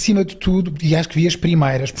 mas acima de tudo, e acho que vi as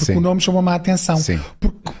primeiras, porque o nome chamou-me a atenção. Sim.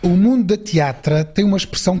 Porque o mundo da teatra tem uma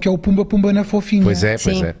expressão que é o Pumba Pumba na Fofinha. Pois é.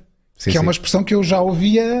 Sim, que é uma expressão que eu já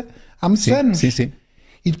ouvia há muitos anos. Sim.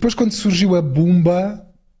 E depois, quando surgiu a Bumba.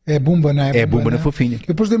 É Bumba, não é? É Bumba na Fofinha.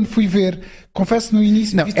 Eu depois fui ver. Confesso no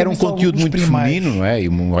início. Não, era um conteúdo muito feminino, não é? E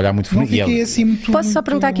um olhar muito feminino. Não fiquei assim muito. Posso só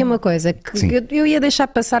perguntar aqui uma coisa? Que eu ia deixar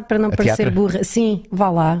passar para não parecer burra. Sim, vá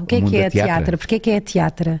lá. O que é a teatra? Porquê que é a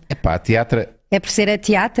teatra? É pá, a teatra. É por ser a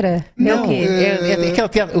teatra? Não, é o quê? É aquele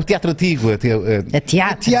teatro, o teatro antigo.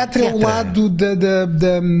 A teatra é o lado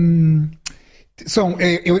da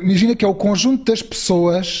imagina que é o conjunto das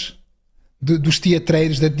pessoas, dos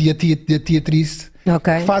teatreiros, da teatrice,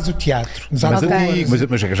 que faz o teatro. Mas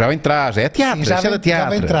já entrar, já é teatro, já é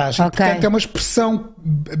teatro. Portanto, é uma expressão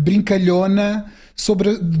brincalhona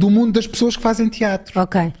do mundo das pessoas que fazem teatro.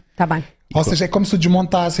 Ok, está bem. Ou seja, é como se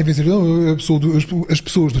desmontasse e dizer as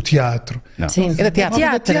pessoas do teatro. Não. Sim. Era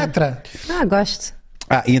teatro. Gosto.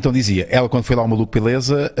 E então dizia, ela quando foi lá ao Maluco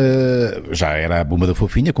Beleza, já era a bomba da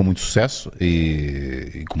Fofinha, com muito sucesso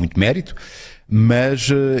e com muito mérito, mas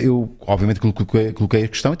eu obviamente coloquei a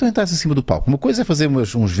questão, então estás acima do palco. Uma coisa é fazer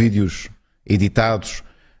uns vídeos editados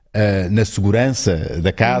na segurança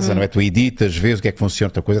da casa, não é? Tu editas, vês o que é que funciona,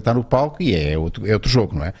 outra coisa está no palco e é outro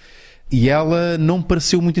jogo, não é? E ela não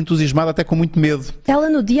pareceu muito entusiasmada, até com muito medo. Ela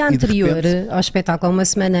no dia anterior ao espetáculo, uma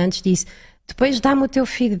semana antes, disse: depois dá-me o teu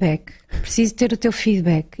feedback, preciso ter o teu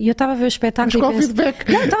feedback. E eu estava a ver o espetáculo. Mas qual feedback?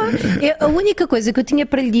 Não, a única coisa que eu tinha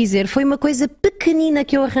para lhe dizer foi uma coisa pequenina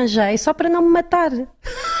que eu arranjei só para não me matar.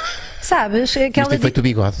 Sabes? Mas tem feito o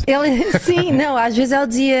bigode. Sim, não, às vezes ela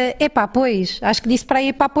dizia epá, pois, acho que disse para aí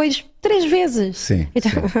epá, pois 3 vezes. Sim.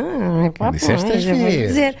 Então, epá, disseste 3 vezes.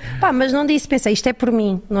 Dizer. Mas não disse, pensei, isto é por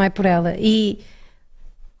mim, não é por ela. E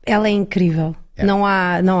ela é incrível. Não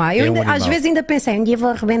há. Eu às vezes ainda pensei, um dia vou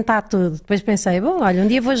arrebentar tudo. Depois pensei, bom, olha, um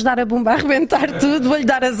dia vou ajudar a bomba a arrebentar tudo, vou-lhe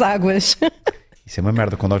dar as águas. Isso é uma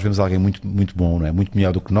merda quando nós vemos alguém muito, muito bom, não é? Muito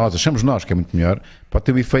melhor do que nós, achamos nós que é muito melhor, pode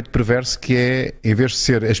ter um efeito perverso que é, em vez de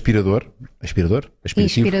ser aspirador?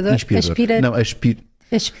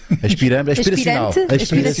 Aspiracional.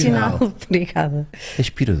 Obrigada.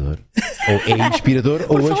 Aspirador. Ou é inspirador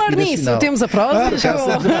ou aspiracional. Por falar nisso, temos a prosa.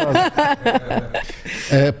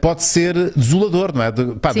 Pode ser desolador, não é?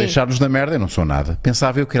 Deixar-nos na merda, eu não sou nada.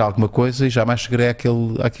 Pensava eu querer alguma coisa e jamais chegarei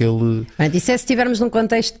àquele... Isso é se estivermos num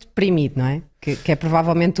contexto deprimido, não é? Que é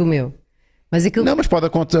provavelmente o meu. Mas aquilo... Não, mas pode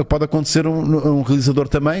acontecer um realizador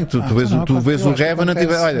também. Tu vês o Revenant e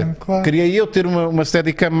olha, claro. Queria eu ter uma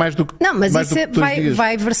Steadicam mais do que. Não, mas isso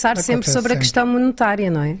vai versar sempre sobre a questão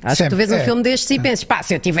monetária, não é? Acho que tu vês um filme destes e pensas,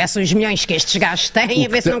 se eu tivesse os milhões que estes gajos têm, a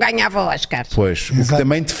ver se não ganhava Oscar. Pois, o que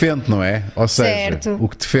também defende, não é? Ou seja, o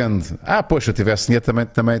que defende. Se eu tivesse dinheiro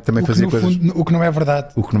também fazia coisas. O que não é verdade.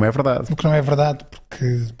 O que não é verdade. O que não é verdade,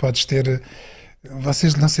 porque podes ter.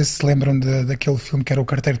 Vocês não sei se se lembram daquele filme que era O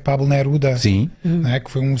Carteiro de Pablo Neruda. Sim. Não é? Que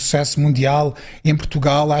foi um sucesso mundial. Em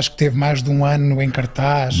Portugal acho que teve mais de um ano em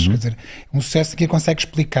cartaz. Quer dizer, um sucesso que consegue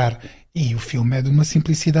explicar. E o filme é de uma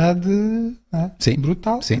simplicidade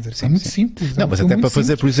brutal. Sim, é muito simples. Não, mas até para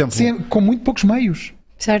fazer, por exemplo... com muito poucos meios.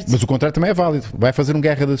 Certo. Mas o contrário também é válido. Vai fazer um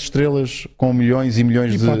Guerra das Estrelas com milhões e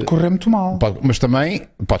milhões de... pode correr muito mal. Mas também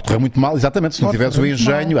pode correr muito mal, exatamente, se não tiveres o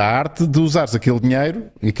engenho, a arte de usares aquele dinheiro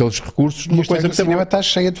e aqueles recursos numa coisa que... O cinema está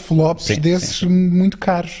cheia de flops desses muito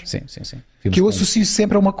caros. Sim. Que eu associo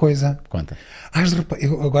sempre a uma coisa. Conta.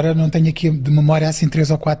 Eu agora não tenho aqui de memória assim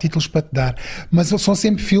 3 ou 4 títulos para te dar, mas são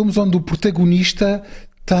sempre filmes onde o protagonista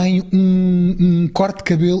tem um corte de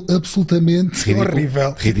cabelo absolutamente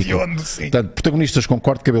horrível. Ridículo. Portanto, protagonistas com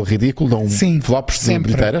corte de cabelo ridículo dão flops de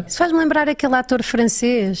bilheteira. Isso faz-me lembrar aquele ator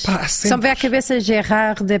francês. Só me vê à cabeça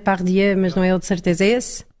Gérard Depardieu, mas não é ele de certeza. É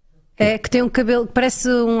esse? É que tem um cabelo que parece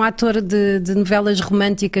um ator de novelas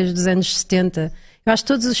românticas dos anos 70. Eu acho que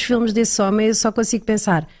todos os filmes desse homem eu só consigo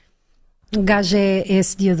pensar: o gajo é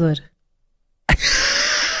assediador.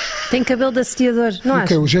 Tem cabelo de assediador, não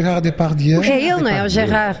acho? O Gérard Depardieu. É ele, não é? O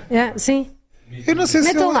Gérard. Sim. Eu não sei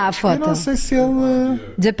Metam lá a foto. Eu não sei se ele...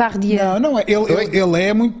 Depardieu. Não é. Ele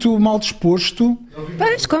é muito mal disposto.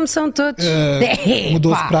 Pois, como são todos.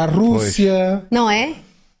 Mudou-se para a Rússia. Pois. Não é?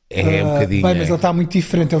 É um bocadinho. Bem, mas ele está muito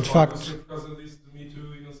diferente, ele de facto.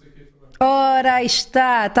 Ora, aí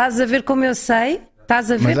está. Estás a ver como eu sei?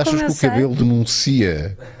 Estás a ver mas como eu sei? Mas achas que o cabelo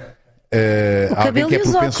denuncia alguém que é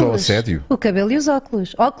propenso ao assédio? O cabelo e os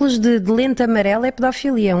óculos. Óculos de lente amarela é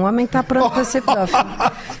pedofilia. Um homem que está pronto para ser pedófilo.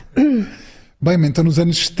 Bem, então nos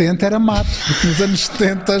anos 70 era mato, porque nos anos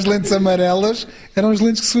 70 as lentes amarelas eram as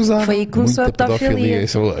lentes que se usavam. Foi aí que começou a pedofilia.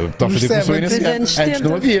 A pedofilia começou a iniciar. Antes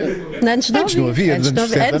não havia. Antes não havia.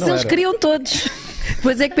 Antes eles queriam todos.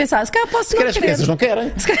 Depois é que pensaram, se calhar posso não querer. As crianças não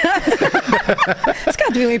querem. Se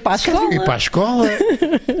calhar deviam ir para a escola. Ir para a escola.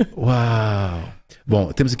 Uau.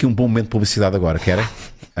 Bom, temos aqui um bom momento de publicidade agora, querem?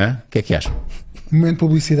 O que é que acham? Momento de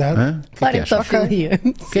publicidade? Claro, é pedofilia.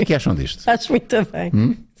 O que é que acham disto? Acho muito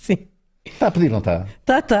bem. Sim. Está a pedir, não está?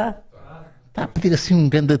 Está a pedir assim um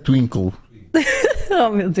grande twinkle.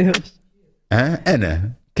 Oh, meu Deus.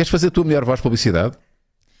 Ana, queres fazer a tua melhor voz de publicidade?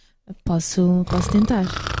 Posso tentar.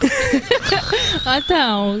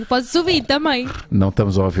 Então, posso subir também. Não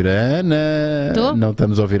estamos a ouvir a Ana. Tô? Não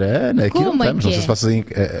estamos a ouvir a Ana. Aqui como não estamos. Não sei se vocês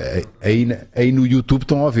aí no YouTube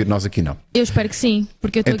estão a ouvir, nós aqui não. Eu espero que sim,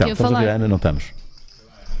 porque eu estou aqui a falar. Estamos a ouvir a Ana, não estamos.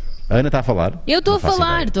 A Ana está a falar? Eu estou a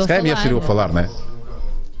falar, estou a falar. Se calhar ser eu a falar, não é?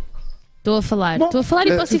 Estou a falar. Estou a falar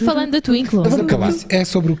e posso ir falando da Twinkle. É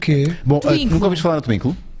sobre o quê? Bom, nunca ouviste falar da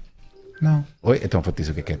Twinkle? Não. Oi? Então vou-te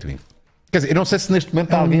dizer o que é Twinkle. Quer dizer, eu não sei se neste momento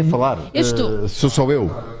está alguém a falar. Eu estou. Sou só eu.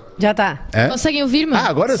 Já está. Conseguem ouvir-me?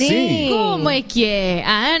 Agora sim. Como é que é?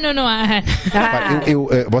 A Ana ou não há Ana?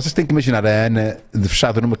 Vocês têm que imaginar a Ana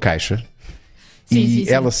fechada numa caixa. Sim.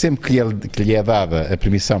 Ela sempre que lhe é dada a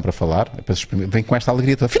permissão para falar, vem com esta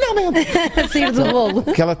alegria toda. Finalmente! A sair do bolo.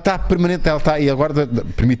 Que ela está permanente, e agora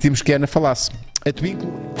permitimos que a Ana falasse. A Twinkle.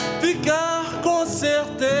 Ficar com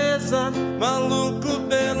certeza, maluco,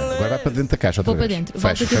 beleza. Agora vai para dentro da caixa. Vou para dentro.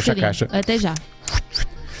 Fecha a caixa. Até já.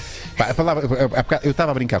 A palavra, eu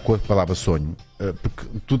estava a brincar com a palavra sonho, porque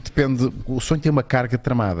tudo depende. O sonho tem uma carga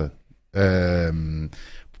tramada.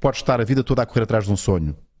 Podes estar a vida toda a correr atrás de um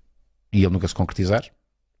sonho e ele nunca se concretizar,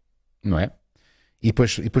 não é? E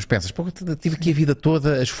depois pensas, pô, tive aqui a vida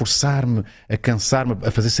toda a esforçar-me, a cansar-me,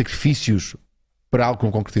 a fazer sacrifícios para algo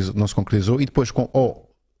que não se concretizou, e depois ou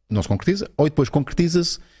não se concretiza, ou depois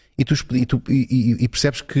concretiza-se e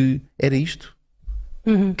percebes que era isto.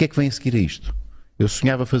 O que é que vem a seguir a isto? Eu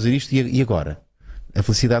sonhava fazer isto e agora? A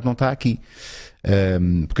felicidade não está aqui.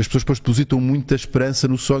 Porque as pessoas depois depositam muita esperança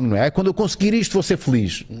no sonho, não é? Quando eu conseguir isto vou ser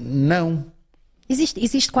feliz. Não.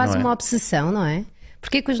 Existe quase uma obsessão, não é?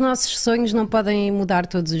 Porquê que os nossos sonhos não podem mudar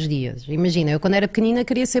todos os dias? Imagina, eu quando era pequenina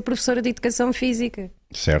queria ser professora de educação física.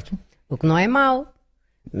 Certo. O que não é mau,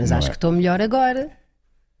 mas acho que estou melhor agora.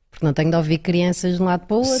 Porque não tenho de ouvir crianças de um lado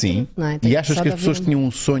para o outro. Sim. Não é? E achas que as pessoas tinham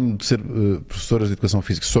um sonho de ser professoras de educação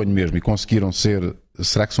física, sonho mesmo, e conseguiram ser,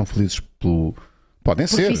 será que são felizes pelo... Podem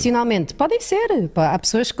ser. Profissionalmente, podem ser. Há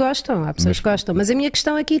pessoas que gostam, mas a minha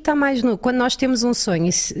questão aqui está mais no... Quando nós temos um sonho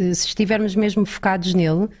e se estivermos mesmo focados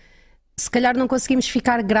nele, se calhar não conseguimos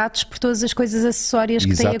ficar gratos por todas as coisas acessórias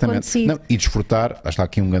que têm acontecido. Não, e desfrutar, está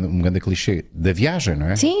aqui um grande clichê, da viagem, não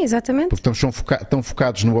é? Sim, exatamente. Porque estamos tão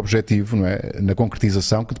focados no objetivo, não é? Na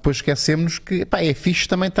concretização, que depois esquecemos que é fixe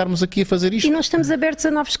também estarmos aqui a fazer isto. E nós estamos abertos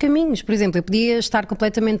a novos caminhos. Por exemplo, eu podia estar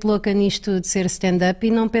completamente louca nisto de ser stand-up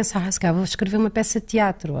e não pensar, se calhar vou escrever uma peça de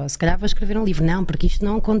teatro, ou se calhar vou escrever um livro. Não, porque isto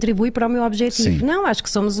não contribui para o meu objetivo. Sim. Não, acho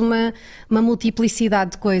que somos uma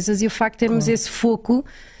multiplicidade de coisas e o facto de termos esse foco...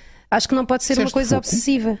 Acho que não pode ser uma coisa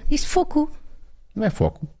obsessiva. Isso, foco. Não é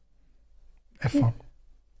foco. É foco.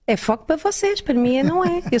 É foco para vocês, para mim não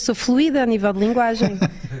é. Eu sou fluida a nível de linguagem.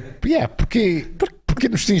 Porque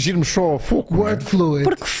nos cingirmos só ao foco? Word fluid.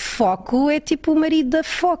 Porque foco é tipo o marido da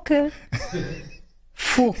foca.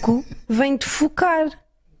 Foco vem de focar.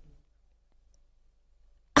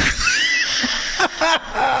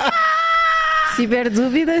 Se tiver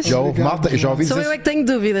dúvidas... Já houve malta, Sou eu é que tenho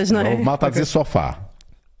dúvidas, não é? Já houve malta a dizer sofá.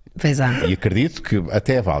 Pois há. E acredito que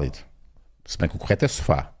até é válido. Se bem que o correto é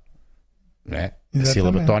sofá. Não é? A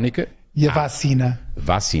sílaba tónica. E a vacina?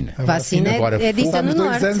 Vacina. A vacina é dita no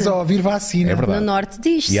norte. 2 anos a ouvir vacina. É verdade. No norte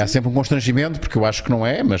diz-se. E há sempre um constrangimento, porque eu acho que não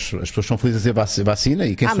é, mas as pessoas são felizes a dizer vacina.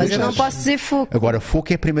 E quem mas eu não posso dizer foco. Agora,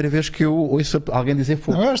 foco é a primeira vez que eu ouço alguém dizer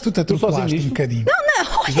foco. Não, eu acho que tu atropelaste um bocadinho.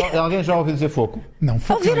 Alguém já ouviu dizer foco? Não,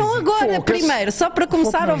 foco ouviram não agora primeiro, só para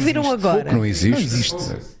começar, ouviram agora. Foco não existe. Não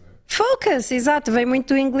existe. Focus, exato, vem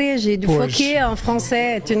muito do inglês e do foquet em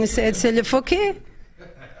francês. Tu não sais, c'est le foquet?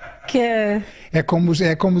 que é... É como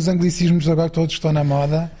os anglicismos agora todos estão na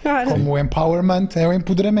moda, como o empowerment, é o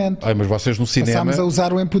empoderamento. Mas vocês no cinema... Passámos a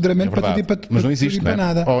usar o empoderamento para tudo e para, mas não existe, para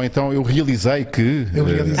nada. Ou então eu realizei que... Eu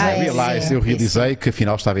realizei que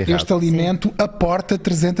afinal estava errado. Este alimento aporta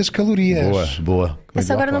 300 calorias. Boa.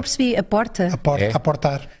 Essa agora não percebi. Aporta?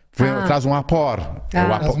 Aportar. Traz um apport, que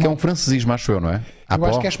é um francesismo, acho eu, não é? Eu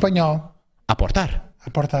acho que é espanhol. Aportar.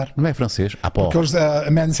 Não é francês? Porque a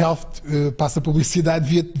Men's Health passa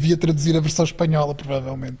publicidade, devia traduzir a versão espanhola,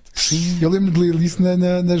 provavelmente. Sim. Eu lembro de ler isso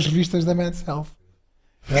nas revistas da Men's Health.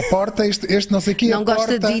 Aporta este não sei o quê. Não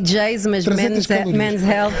gosta de DJs, mas Men's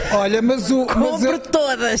Health. Olha, compro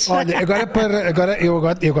todas. Olha, agora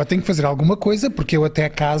eu tenho que fazer alguma coisa, porque eu até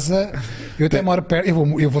casa, eu até moro perto,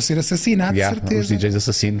 eu vou ser assassinado, de certeza. Os DJs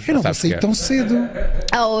assassinos. Eu não vou sair tão cedo.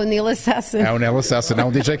 O Neil Assassin. É o Neil Assassin, é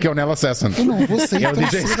um DJ que é o Neil Assassin. Eu não vou sair tão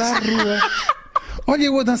cedo à rua. Olha,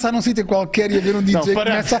 eu a dançar num sítio qualquer e a ver um DJ que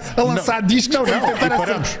começa a lançar discos e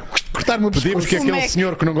tentar cortar-me o pescoço. Pedimos que aquele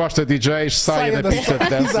senhor que não gosta de DJs saia da pista de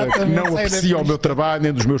dança, que não aprecia o meu trabalho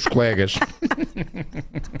nem dos meus colegas.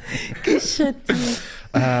 Que chatice.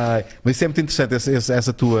 Mas isso é muito interessante,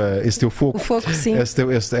 esse teu foco. O foco, sim.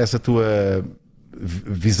 Essa tua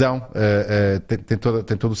visão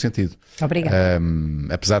tem todo o sentido. Obrigada.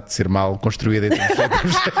 Apesar de ser mal construída em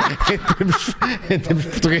termos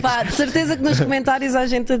portugueses. De certeza que nos comentários há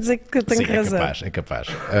gente a dizer que eu tenho razão. É capaz.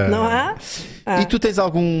 Não há? E tu tens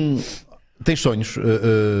Tens sonhos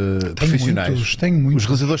profissionais? Tenho muitos. Os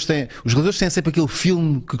realizadores têm sempre aquele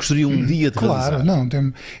filme que gostariam um dia de realizar.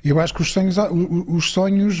 Claro, eu acho que os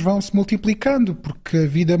sonhos vão se multiplicando, porque a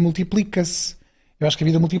vida multiplica-se. Eu acho que a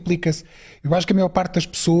maior parte das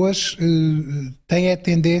pessoas tem a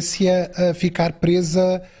tendência a ficar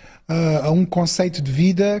presa a um conceito de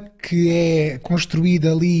vida que é construído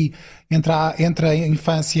ali entre a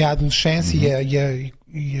infância e a adolescência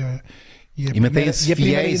e mantêm-se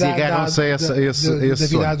fiéis e agarram-se a esse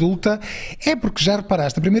vida adulta. É porque já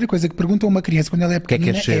reparaste, a primeira coisa que pergunta a uma criança quando ela é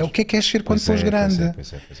pequenina é o que é que queres ser quando fores grande.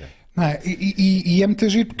 Pois é. Não é? E é muito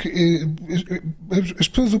giro porque as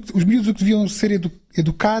pessoas, os miúdos, o que deviam ser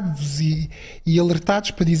educados e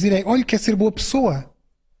alertados para dizer olha, quer ser boa pessoa.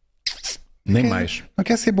 Nem mais. Não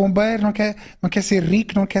quer ser bombeiro, não quer ser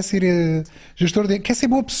rico, não quer ser gestor quer ser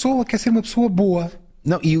boa pessoa, quer ser uma pessoa boa.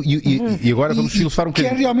 Não, e agora vamos filosofar um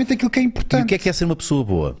bocadinho. Que é realmente aquilo que é importante. E o que é ser uma pessoa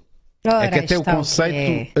boa? É que até o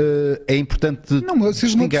conceito é importante. Não,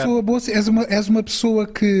 seres uma pessoa boa, és uma pessoa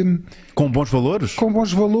que. Com bons valores? Com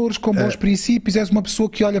bons valores, com bons princípios, és uma pessoa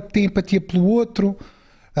que tem empatia pelo outro.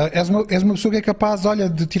 És uma pessoa que é capaz,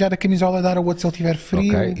 de tirar a camisola e dar ao outro se ele estiver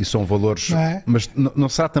frio. Ok, e são valores. Não é? Mas não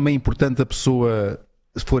será também importante a pessoa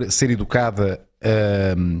ser educada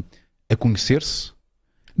a conhecer-se?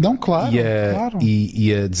 Não, claro.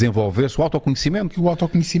 E a desenvolver-se, o autoconhecimento. O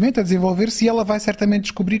autoconhecimento, a desenvolver-se, e ela vai certamente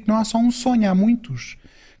descobrir que não há só um sonho, há muitos.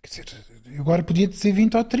 Quer dizer, eu agora podia dizer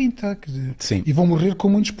 20 ou 30, Sim. E vou morrer com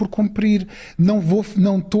muitos por cumprir. Não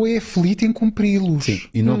estou aflito em cumpri-los. Sim.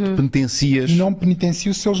 E não te penitencias. E não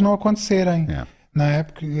penitencio se eles não acontecerem. Não é?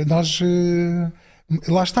 Porque nós.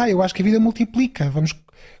 Lá está, eu acho que a vida multiplica.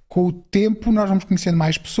 Com o tempo nós vamos conhecendo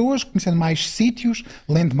mais pessoas, conhecendo mais sítios,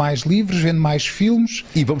 lendo mais livros, vendo mais filmes.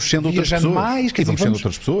 E vamos sendo outras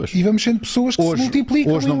pessoas. E vamos sendo pessoas que se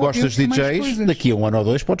multiplicam. Hoje não gostas de DJs, daqui a 1 ano ou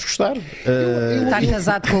 2 podes gostar. Está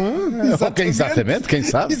casado com um? Exatamente, quem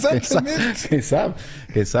sabe? Exatamente. Quem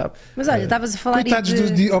sabe? Mas olha, estavas a falar coitados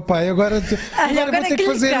do pai, agora vou ter que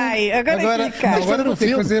fazer agora vou ter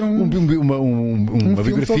que fazer uma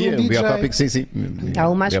biografia, um biotópico, sim. Há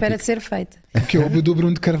uma à espera de ser feita. Que é o do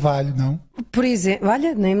Bruno de Carvalho, não? Por exemplo,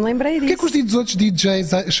 olha, nem me lembrei disso. O que é que os outros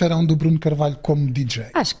DJs acharão do Bruno Carvalho como DJ?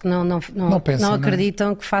 Acho que não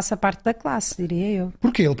acreditam que faça parte da classe, diria eu.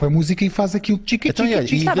 Porque ele põe música e faz aquilo e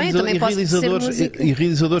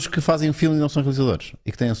realizadores que fazem um filme e não são realizadores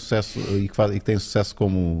e que têm sucesso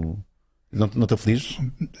como... Não estou feliz?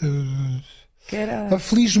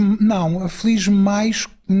 Aflige mais,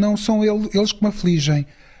 não são eles que me afligem.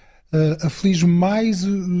 Aflige mais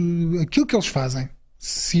aquilo que eles fazem.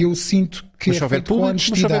 Se eu sinto que é feito com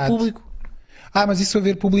honestidade. Mas isso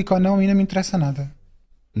haver público ou não, ainda me interessa nada.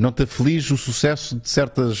 Não te aflige o sucesso de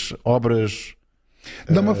certas obras?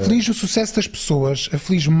 Não me aflige o sucesso das pessoas.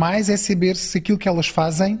 Aflige mais é saber se aquilo que elas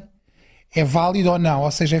fazem é válido ou não, ou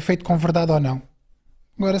seja, é feito com verdade ou não.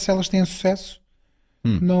 Agora, se elas têm sucesso,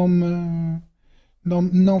 não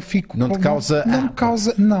fico. Não te causa. Não me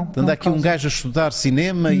causa. Não. Anda aqui um gajo a estudar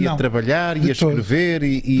cinema e a trabalhar e a escrever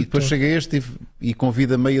e depois chega e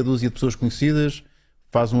convida meia dúzia de pessoas conhecidas,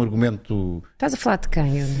 faz um argumento... Estás a falar de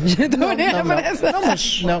quem?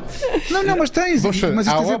 Mas tens. Mas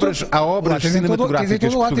há obras cinematográficas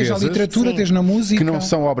tens na literatura, tens na música. Que não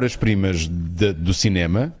são obras-primas do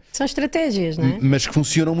cinema. São estratégias, não é? Mas que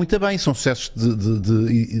funcionam muito bem. São sucessos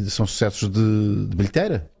de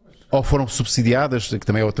bilheteira. Ou foram subsidiadas, que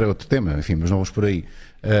também é outro tema, enfim, mas não vamos por aí.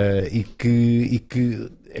 E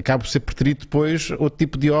que acaba por ser preterido depois outro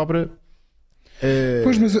tipo de obra.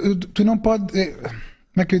 Pois, mas tu não podes...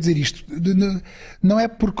 Como é que eu ia dizer isto? Não é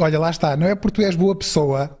porque, olha, lá está, não é porque tu és boa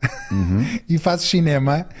pessoa e fazes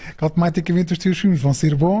cinema que automaticamente os teus filmes vão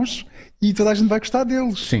ser bons e toda a gente vai gostar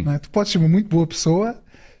deles. Sim. Não é? Tu podes ser uma muito boa pessoa,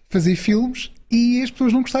 fazer filmes e as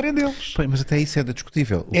pessoas não gostarem deles. Pois, mas até isso é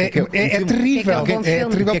discutível. É terrível. É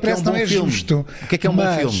terrível, parece que não é justo. O que é um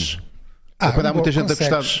bom filme? Quando há muita gente a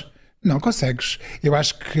gostar... Não consegues. Eu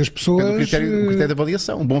acho que as pessoas... O critério de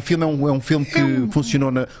avaliação. Um bom filme é um filme que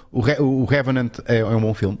funcionou... O Revenant é um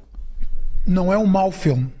bom filme? Não é um mau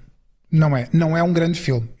filme. Não é. Não é um grande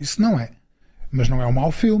filme. Isso não é. Mas não é um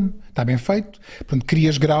mau filme. Está bem feito. Portanto,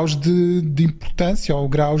 crias graus de importância ou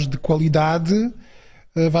graus de qualidade...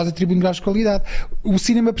 Vais atribuindo graus de qualidade. O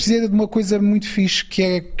cinema precisa de uma coisa muito fixe que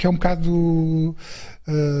é um bocado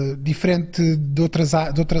diferente de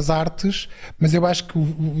outras artes, mas eu acho que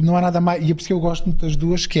não há nada mais, e é por isso que eu gosto muito das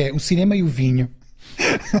duas, que é o cinema e o vinho.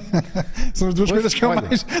 São as duas coisas que eu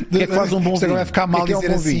mais... O que é que faz um bom vinho? Vai ficar mal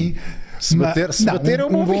dizer assim. Se bater é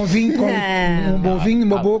um bom vinho. Um bom vinho,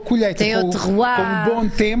 uma boa colheita, com um bom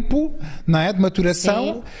tempo, não é, de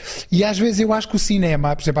maturação. Sim. E às vezes eu acho que o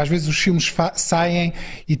cinema, por exemplo, às vezes os filmes saem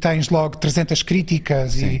e tens logo 300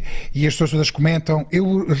 críticas e as pessoas todas comentam.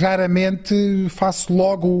 Eu raramente faço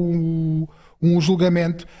logo um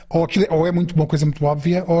julgamento, ou é muito uma coisa muito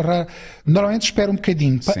óbvia, ou normalmente espero um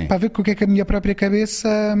bocadinho para ver o que é que a minha própria cabeça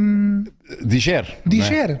digere.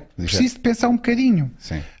 Preciso de pensar um bocadinho.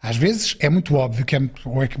 Sim. Às vezes é muito óbvio que é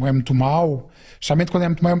muito mau, especialmente quando é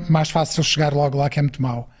muito mau, é muito mais fácil chegar logo lá que é muito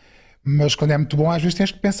mau. Mas quando é muito bom, às vezes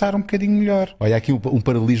tens que pensar um bocadinho melhor. Olha, aqui um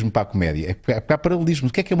paralelismo para a comédia. Há paralelismo.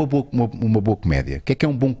 O que é uma boa comédia? O que é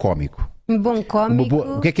um bom cómico? Um bom cómico?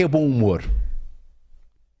 O que é bom humor?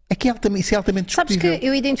 Isso é altamente discutível. Sabes que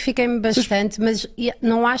eu identifiquei-me bastante, mas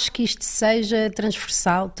não acho que isto seja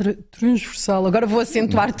transversal. Transversal, agora vou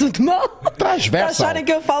acentuar tudo mal. Transversal. Para acharem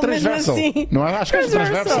que eu falo mesmo assim. Não acho que é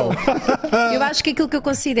transversal. Eu acho que aquilo que eu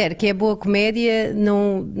considero que é boa comédia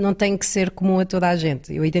não tem que ser comum a toda a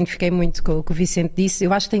gente. Eu identifiquei muito com o que o Vicente disse.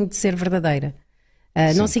 Eu acho que tem de ser verdadeira.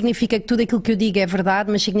 Não significa que tudo aquilo que eu digo é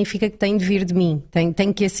verdade, mas significa que tem de vir de mim.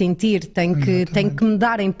 Tem que a sentir, tem que me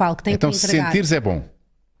dar em palco, tem que me entregar. Então, se sentires é bom.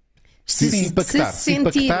 Se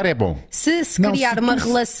impactar é bom. Se criar uma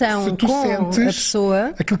relação com a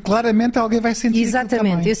pessoa, aquilo claramente alguém vai sentir.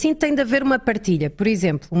 Exatamente, eu sinto que tem de haver uma partilha. Por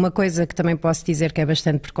exemplo, uma coisa que também posso dizer que é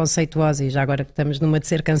bastante preconceituosa, e já agora que estamos numa de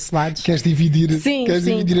ser cancelados. Queres dividir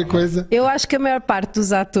a coisa? Eu acho que a maior parte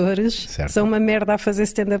dos atores são uma merda a fazer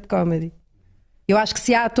stand-up comedy. Eu acho que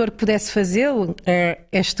se há ator que pudesse fazê-lo,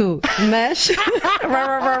 és tu. Mas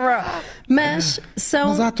são...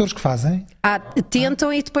 Mas há atores que fazem?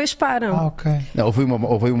 Tentam e depois param. Ok. Não, houve uma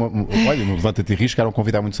olha, no Levanta-te e Ris, queram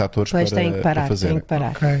convidar muitos atores para fazer. Têm que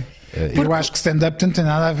parar. Okay. Eu acho que stand-up não tem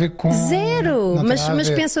nada a ver com... Zero! Mas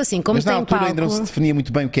penso assim, como mas tem na altura palco... ainda não se definia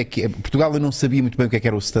muito bem o que é. Portugal eu não sabia muito bem o que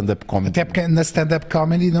era o stand-up comedy. Até porque na stand-up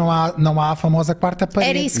comedy não há a famosa quarta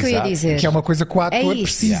parede. Era isso que eu ia dizer. Que é uma coisa que o ator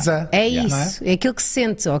precisa. É isso. É aquilo que se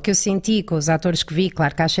sente, ou que eu senti com os atores que vi.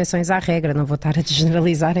 Claro que há exceções à regra, não vou estar a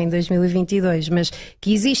generalizar em 2022, mas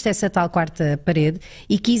que existe essa tal quarta parede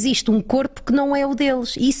e que existe um corpo que não é o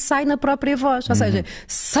deles. E isso sai na própria voz. Ou seja,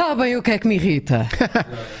 sabem o que é que me irrita?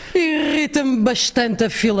 Irrita-me bastante a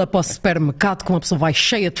fila para o supermercado, que uma pessoa vai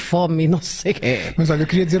cheia de fome e não sei o que é. Mas olha, eu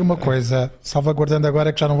queria dizer uma coisa, salvaguardando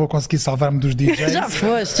agora que já não vou conseguir salvar-me dos DJs. Já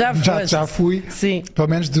foste. Já fui. Sim. Pelo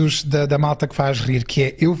menos da malta que faz rir, que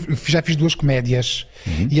é, eu já fiz 2 comédias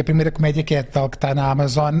e a primeira comédia que é tal que está na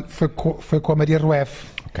Amazon foi com a Maria Rueff.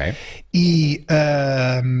 Okay. E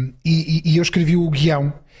eu escrevi o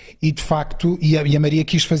guião. E de facto, e a Maria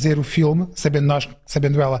quis fazer o filme,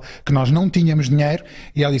 sabendo ela que nós não tínhamos dinheiro,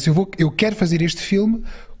 e ela disse: eu quero fazer este filme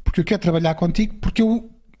porque eu quero trabalhar contigo, porque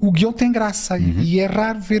o guião tem graça. E é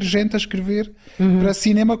raro ver gente a escrever para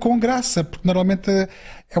cinema com graça, porque normalmente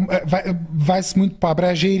vai-se muito para a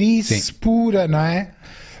brejeirice pura, não é?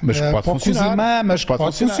 Mas pode funcionar. Mas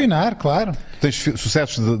pode funcionar, claro. Tens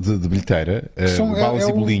sucessos de bilheteira, balas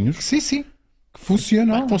e bolinhos. Sim.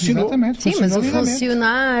 Funcionou, exatamente. Sim, mas o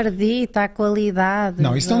funcionar dita a qualidade.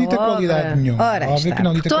 Não, isso não dita qualidade nenhuma. Ora, óbvio que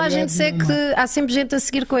não dita qualidade. Toda a gente sei que há sempre gente a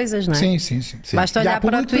seguir coisas, não é? Sim. Basta olhar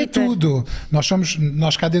para o Twitter. Tudo.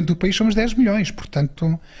 Nós cá dentro do país somos 10 milhões,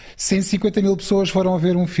 portanto 150 mil pessoas foram a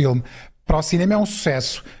ver um filme. Para o cinema é um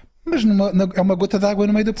sucesso. Mas é uma gota d'água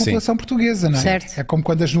no meio da população portuguesa, não é? Certo. É como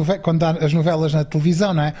quando quando há as novelas na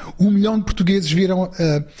televisão, não é? 1 milhão de portugueses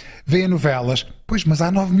veem novelas. Pois, mas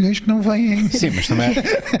há 9 milhões que não veem. Sim, mas também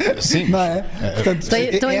sim. Não é? Portanto,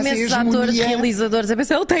 estão imensos atores, realizadores a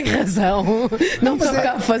pensar, ele tem razão, não estou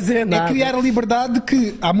cá a fazer nada. É criar a liberdade de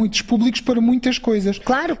que há muitos públicos para muitas coisas.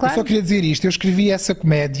 Claro. Eu só queria dizer isto, eu escrevi essa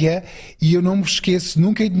comédia e eu não me esqueço,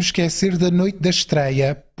 nunca hei de me esquecer da noite da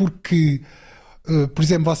estreia, porque... por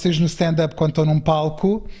exemplo, vocês no stand-up, quando estão num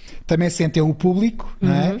palco, também sentem o público,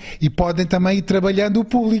 não é? E podem também ir trabalhando o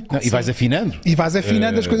público. Não, e vais afinando.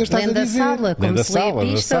 As coisas que estás a dizer. Sala, como se lê a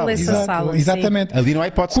pista, lê-se a sala. Exatamente. Ali não há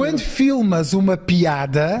hipótese. Quando filmas uma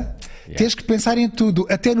piada... Tens que pensar em tudo,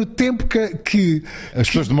 até no tempo que as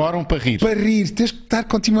pessoas demoram para rir. Tens que estar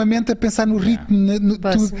continuamente a pensar no ritmo,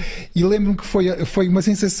 tudo. E lembro-me que foi uma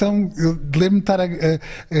sensação. Lembro-me de estar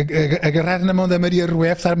a agarrar na mão da Maria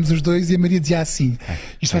Rueff, estarmos os dois, e a Maria dizia assim: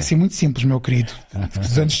 isto vai ser muito simples, meu querido.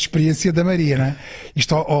 Os anos de experiência da Maria, não é?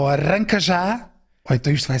 Isto ou arranca já. Ou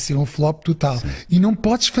então isto vai ser um flop total. Sim. E não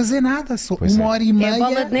podes fazer nada. Só uma hora e meia. É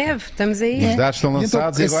bola de neve, estamos aí. Os dados estão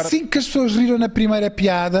lançados então, e agora... assim que as pessoas riram na primeira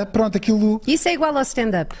piada, pronto, aquilo... Isso é igual ao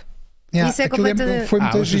stand-up. Isso é completamente... Foi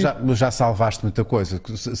muito já salvaste muita coisa.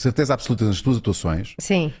 Certeza absoluta nas tuas atuações.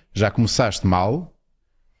 Sim. Já começaste mal.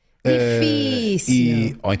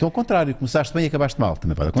 Difícil. Ou então ao contrário, começaste bem e acabaste mal.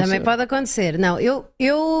 Também pode acontecer. Também pode acontecer. Não,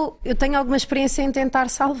 eu tenho alguma experiência em tentar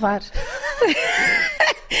salvar.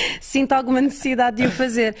 Sinto alguma necessidade de o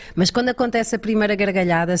fazer. Mas quando acontece a primeira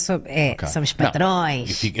gargalhada, somos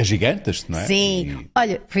patrões. E agigantas-te, não é? Sim.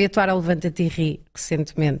 Olha, fui atuar ao Levanta-te e Ri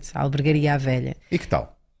recentemente, à Albergaria à Velha. E que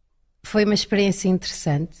tal? Foi uma experiência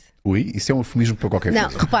interessante. Ui, isso é um eufemismo para qualquer coisa.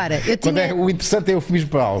 Não, repara, o interessante é eufemismo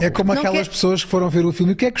para algo. É como aquelas pessoas que foram ver o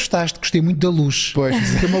filme. O que é que gostaste? Gostei muito da luz. Pois,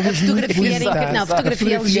 tem uma luz muito bonita. A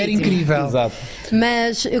fotografia era incrível. Exato.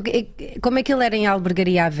 Mas como aquilo era em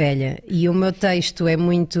Albergaria à Velha e o meu texto é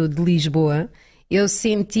muito de Lisboa, eu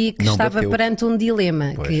senti que estava perante um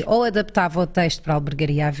dilema, que ou adaptava o texto para a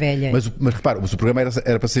Albergaria à Velha... Mas repara, o programa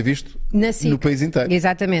era para ser visto no país inteiro.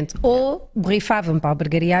 Exatamente. Ou borrifava-me para a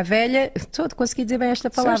Albergaria à Velha... Estou a conseguir dizer bem esta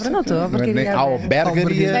palavra, não estou? Nem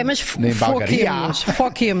Albergaria, mas nem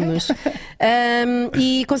foquemos.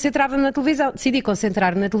 E concentrava-me na televisão. Decidi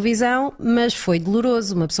concentrar-me na televisão, mas foi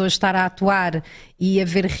doloroso. Uma pessoa estar a atuar e a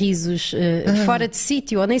ver risos fora de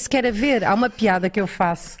sítio, ou nem sequer a ver. Há uma piada que eu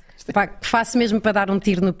faço. Que faço mesmo para dar um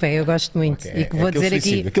tiro no pé, eu gosto muito. E que vou dizer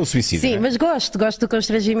aqui. Aquele suicídio. Sim, mas gosto do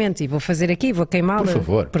constrangimento e vou fazer aqui, vou queimá-lo. Por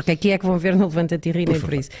favor. Porque aqui é que vão ver no Levanta-te e Ri, nem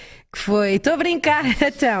por isso. Que foi. Estou a brincar,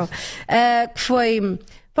 então. Que foi.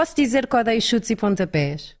 Posso dizer que odeio chutes e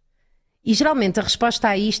pontapés? E geralmente a resposta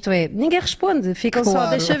a isto é: ninguém responde, ficam só,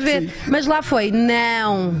 deixa ver. Sim. Mas lá foi: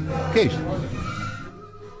 não. O que é isto?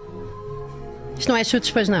 Isto não é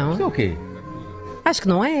chutes, pois não? Isto é o quê? Acho que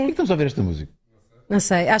não é. Por que estamos a ouvir esta música? Não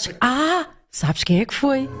sei, acho que... sabes quem é que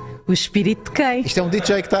foi? O espírito de quem? Isto é um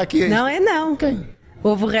DJ que está aqui. Não é não. Quem?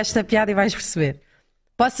 Ouve o resto da piada e vais perceber.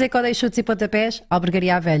 Posso dizer que odeio chutes e pontapés?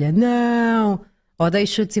 Albergaria à Velha. Não! Odeio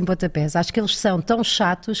chutes e pontapés. Acho que eles são tão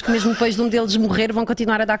chatos que mesmo depois de um deles morrer vão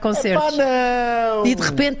continuar a dar concertos. Não! E de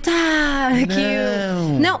repente,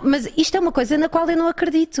 aquilo... Não, mas isto é uma coisa na qual eu não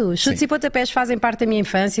acredito. Chutes e pontapés fazem parte da minha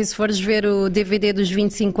infância. Se fores ver o DVD dos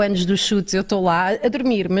 25 anos dos chutes, eu estou lá a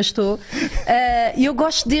dormir, mas estou. E eu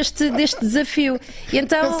gosto deste desafio.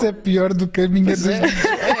 Então... Essa é pior do que a minha...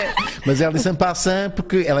 Mas ela disse passam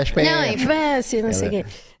porque ela é esperta. Não, infância, não sei o quê.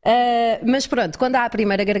 Mas pronto, quando há a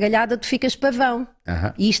primeira gargalhada tu ficas pavão.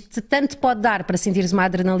 E isto tanto pode dar para sentires uma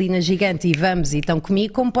adrenalina gigante e vamos e estão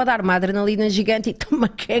comigo, como pode dar uma adrenalina gigante e estão-me a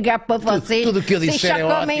cagar para vocês. Tudo que eu disse vocês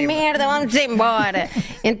já comem merda, vamos embora.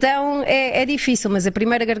 Então é difícil, mas a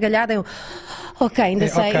primeira gargalhada eu... Ok,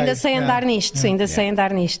 ainda sei andar nisto, sei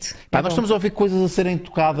andar nisto. Nós estamos a ouvir coisas a serem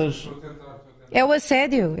tocadas. É o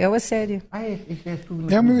assédio. É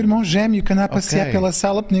o meu irmão gêmeo que anda a passear pela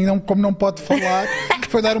sala, como não pode falar, que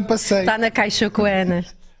foi dar um passeio. Está na caixa com a Ana.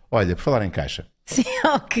 Olha, por falar em caixa. Sim,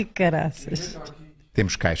 que caraças.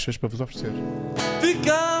 Temos caixas para vos oferecer.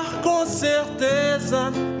 Ficar com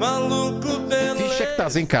certeza, maluco beleza. Fixe é que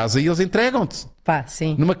estás em casa e eles entregam-te. Pá,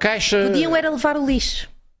 sim. Numa caixa. Podiam era levar o lixo.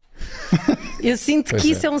 Eu sinto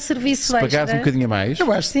que isso é um serviço extra. Se pagares um bocadinho a mais.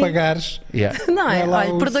 Eu acho que se pagares. Não é?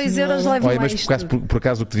 Olha, por 2 euros levo mais. Mas por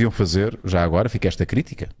acaso o que deviam fazer, já agora, fica esta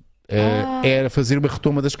crítica, era fazer uma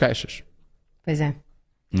retoma das caixas. Pois é.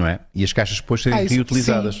 Não é? E as caixas depois serem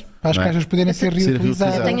reutilizadas. Sim, para as caixas poderem ser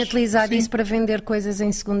reutilizadas. Eu tenho utilizado isso para vender coisas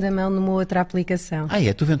em segunda mão numa outra aplicação.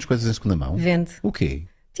 Tu vendes coisas em segunda mão? Vendo. O quê?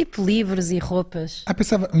 Tipo livros e roupas.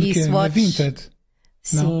 Pensava que era Vinted?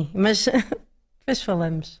 Sim, não. Mas depois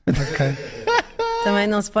falamos. Ok. Também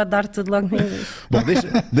não se pode dar tudo logo no início. Bom,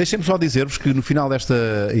 deixem-me só dizer-vos que no final desta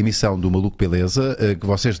emissão do Maluco Beleza, que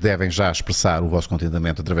vocês devem já expressar o vosso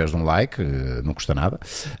contentamento através de um like, não custa nada,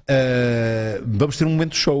 vamos ter um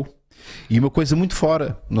momento de show. E uma coisa muito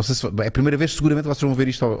fora. Não sei se é a primeira vez, seguramente vocês vão ver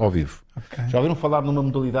isto ao vivo. Okay. Já ouviram falar numa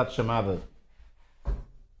modalidade chamada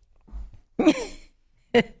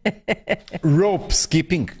rope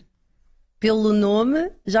skipping? Pelo nome,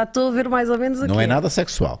 já estou a ver mais ou menos o que não é nada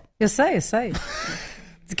sexual. Eu sei.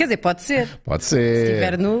 Quer dizer, pode ser. Pode ser. Se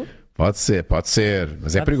estiver nu. Pode ser.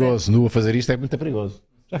 Mas é perigoso. Ser. Nu a fazer isto é muito perigoso.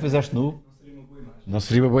 Já fizeste nu? Não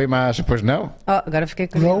seria uma boa imagem, pois não? Agora fiquei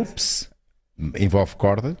curioso. Ropes. Envolve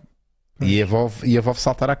corda e envolve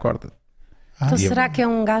saltar à corda. Então será que é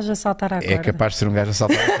um gajo a saltar à corda? É capaz de ser um gajo a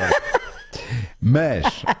saltar à corda.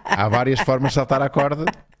 Mas há várias formas de saltar à corda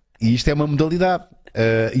e isto é uma modalidade.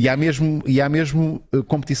 E há mesmo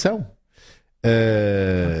competição.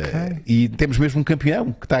 Okay. E temos mesmo um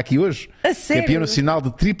campeão que está aqui hoje. Campeão nacional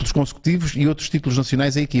de triplos consecutivos e outros títulos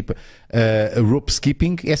nacionais em equipa. Rope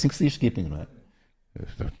skipping, é assim que se diz skipping, não é?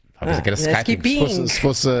 Talvez que era Skyping. Se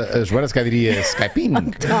fosse a Joana, se calhar diria Skyping.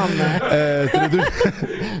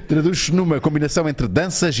 Traduz-se numa combinação entre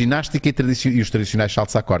dança, ginástica e os tradicionais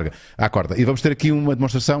saltos à corda. E vamos ter aqui uma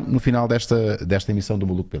demonstração no final desta emissão do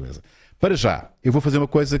Maluco Beleza. Para já, eu vou fazer uma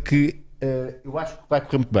coisa que eu acho que vai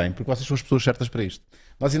correr muito bem, porque vocês são as pessoas certas para isto.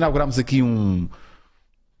 Nós inauguramos aqui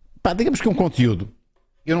digamos que um conteúdo.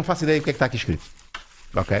 Eu não faço ideia do que é que está aqui escrito.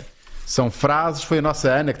 Ok? São frases, foi a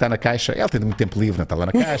nossa Ana que está na caixa. Ela tem muito tempo livre, não está lá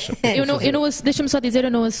na caixa. Deixa-me só dizer,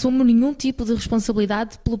 eu não assumo nenhum tipo de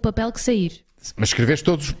responsabilidade pelo papel que sair. Mas escreveste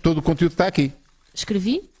todo o conteúdo que está aqui.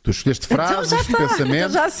 Escrevi? Tu escolheste frases,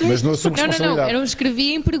 pensamentos, mas não assumes responsabilidade. Não, eu não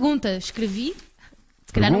escrevi em pergunta. Escrevi.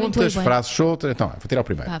 Se calhar perguntas, frases soltas. Então, vou tirar o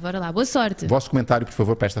primeiro. Bora lá, boa sorte. Vosso comentário, por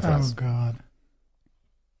favor, para esta frase. God.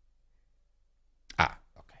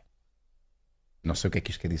 Ok. Não sei o que é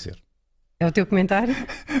que isto quer dizer. É o teu comentário?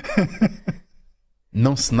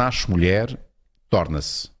 Não se nasce mulher,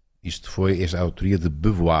 torna-se. Isto foi a autoria de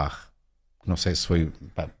Beauvoir. Não sei se foi...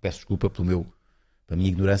 peço desculpa pela minha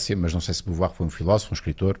ignorância, mas não sei se Beauvoir foi um filósofo, um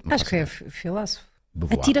escritor. Acho que é filósofo.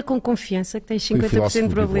 Beauvoir. Atira com confiança que tens 50% de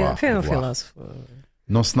probabilidade. Foi um filósofo.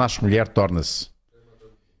 Não se nasce mulher, torna-se.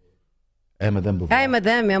 É Madame Beauvoir. É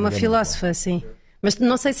Madame, é uma filósofa, sim. Mas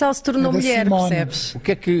não sei se ela se tornou mulher, Simone. Percebes? O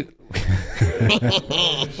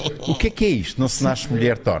que é isto? Não se nasce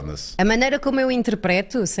mulher, torna-se. A maneira como eu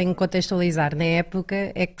interpreto, sem contextualizar na época,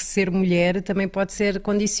 é que ser mulher também pode ser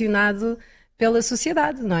condicionado pela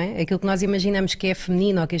sociedade, não é? Aquilo que nós imaginamos que é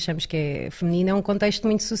feminino ou que achamos que é feminino é um contexto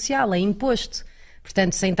muito social, é imposto.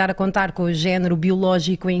 Portanto, sem estar a contar com o género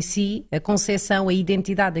biológico em si, a concepção, a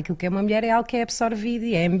identidade daquilo que é uma mulher é algo que é absorvido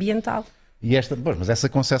e é ambiental. Mas essa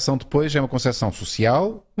concepção depois é uma concepção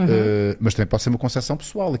social, mas também pode ser uma concepção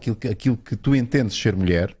pessoal, aquilo que tu entendes ser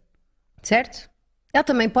mulher. Certo. Ela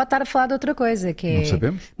também pode estar a falar de outra coisa, que é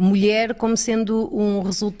mulher como sendo um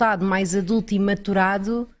resultado mais adulto e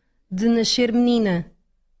maturado de nascer menina.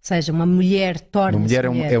 Ou seja, uma mulher torna-se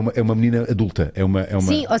mulher. É uma menina adulta.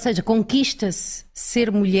 Sim, ou seja, conquista-se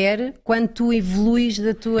ser mulher quando tu evoluís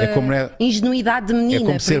da tua ingenuidade de menina. É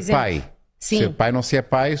como ser exemplo. pai. Sim. Ser pai não se é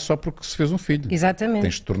pai só porque se fez um filho. Exatamente.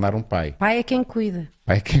 Tens de tornar um pai. Pai é quem cuida.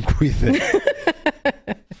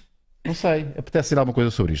 Não sei. Apetece dizer alguma coisa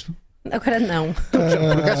sobre isto? Agora não.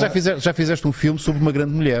 Por acaso já fizeste um filme sobre uma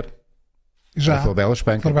grande mulher. Já. A Flor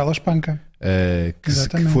Espanca.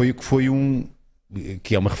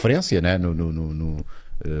 Que é uma referência, né? no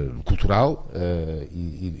cultural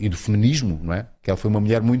e do feminismo, não é? Que ela foi uma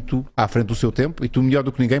mulher muito à frente do seu tempo e tu, melhor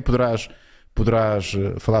do que ninguém, poderás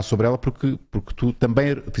falar sobre ela porque tu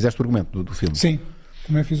também fizeste o argumento do filme. Sim,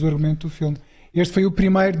 também fiz o argumento do filme. Este foi o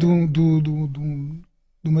primeiro de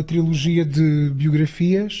uma trilogia de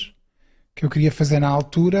biografias que eu queria fazer na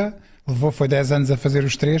altura. Foi 10 anos a fazer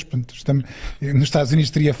os 3, portanto, nos Estados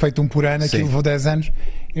Unidos teria feito um por ano, aquilo levou 10 anos.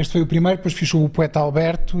 Este foi o primeiro, depois fiz o Poeta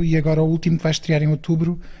Alberto e agora o último que vai estrear em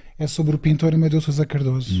outubro é sobre o pintor Amadeu Sousa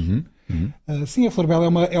Cardoso. Sim, a Flor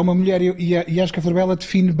Bela é uma mulher e acho que a Flor Bela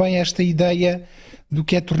define bem esta ideia do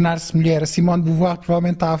que é tornar-se mulher. A Simone de Beauvoir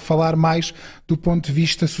provavelmente está a falar mais do ponto de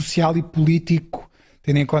vista social e político,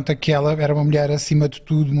 tendo em conta que ela era uma mulher acima de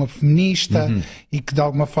tudo, uma feminista e que de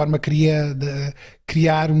alguma forma queria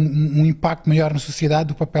criar um impacto maior na sociedade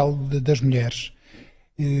do papel das mulheres.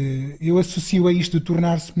 Eu associo a isto de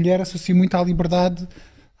tornar-se mulher, associo muito à liberdade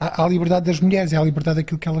das mulheres, à liberdade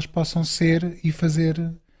daquilo que elas possam ser e fazer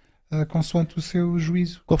consoante o seu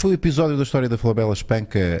juízo. Qual foi o episódio da história da Flabela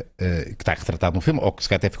Espanca que está retratado no filme, ou que se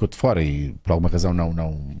calhar até ficou de fora e por alguma razão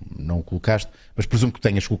não o colocaste, mas presumo que o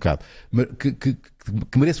tenhas colocado,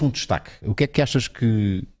 que mereça um destaque? O que é que achas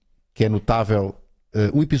que é notável,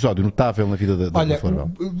 um episódio notável na vida da Flabela?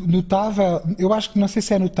 Notável, eu acho que não sei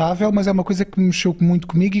se é notável, mas é uma coisa que me mexeu muito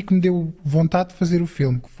comigo e que me deu vontade de fazer o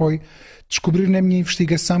filme, que foi descobrir na minha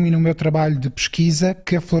investigação e no meu trabalho de pesquisa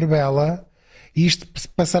que a Flabela, e isto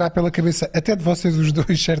passará pela cabeça até de vocês os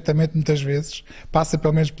dois, certamente, muitas vezes, passa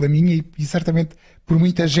pelo menos pela minha e certamente por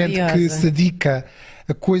muita gente que se dedica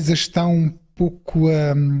a coisas tão pouco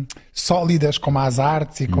sólidas como as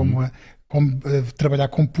artes e como trabalhar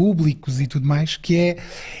com públicos e tudo mais, que é,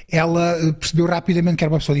 ela percebeu rapidamente que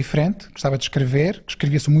era uma pessoa diferente, gostava de escrever, que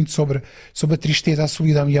escrevia-se muito sobre a tristeza, a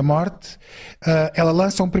solidão e a morte. Ela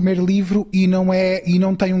lança um primeiro livro e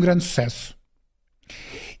não tem um grande sucesso.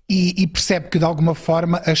 E percebe que de alguma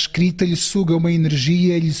forma a escrita lhe suga uma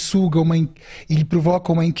energia, e lhe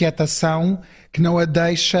provoca uma inquietação que não a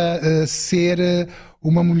deixa ser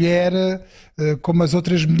uma mulher como as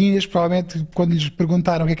outras meninas, provavelmente quando lhes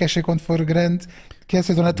perguntaram o que é ser quando for grande, quer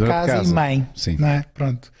ser dona de casa e mãe. Sim. Não é?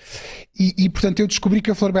 Pronto. E portanto eu descobri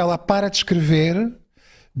que a Flabela para de escrever,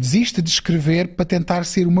 desiste de escrever para tentar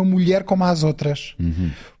ser uma mulher como as outras.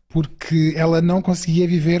 Porque ela não conseguia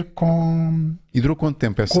viver com... E durou quanto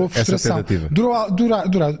tempo essa tentativa?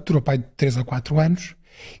 Durou pai de 3 ou 4 anos.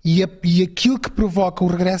 E aquilo que provoca o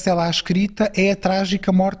regresso dela à escrita é a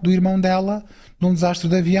trágica morte do irmão dela num desastre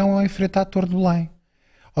de avião ao enfrentar a Torre de Belém.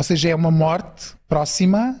 Ou seja, é uma morte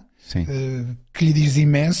próxima, que lhe diz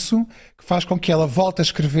imenso, que faz com que ela volte a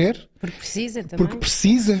escrever. Porque precisa também. Porque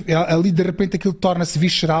precisa. Ali de repente aquilo torna-se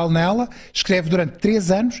visceral nela. Escreve durante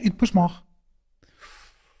 3 anos e depois morre.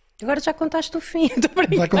 Agora já contaste o fim.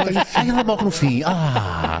 Ela morre no fim.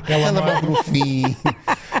 Ela morre no fim.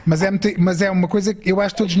 Mas é uma coisa que eu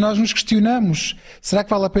acho que todos nós nos questionamos. Será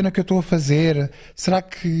que vale a pena o que eu estou a fazer? Será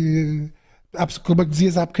que, como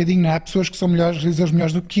dizias há bocadinho, há pessoas que são realizadores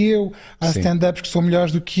melhores do que eu, há stand-ups que são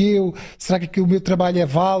melhores do que eu, será que o meu trabalho é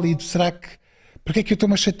válido? Porque é que eu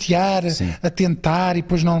estou-me a chatear, a tentar e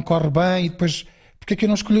depois não corre bem e depois... Porque é que eu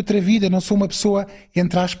não escolho outra vida? Não sou uma pessoa,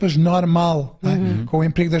 entre aspas, normal, com o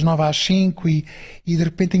emprego das 9 às 5 e de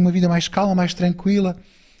repente tenho uma vida mais calma, mais tranquila.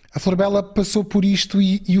 A Flabela passou por isto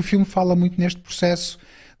e o filme fala muito neste processo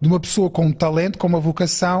de uma pessoa com um talento, com uma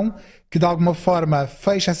vocação, que de alguma forma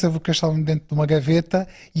fecha essa vocação dentro de uma gaveta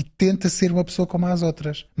e tenta ser uma pessoa como as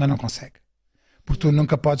outras, mas não consegue. Porque tu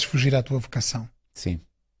nunca podes fugir à tua vocação. Sim.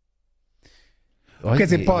 Quer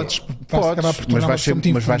dizer, podes mas vais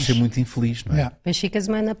ser muito infeliz, não é? Depois ficas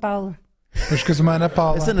uma Ana Paula.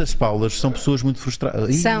 As Anas Paulas são pessoas muito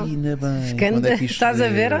frustradas. São. Estás a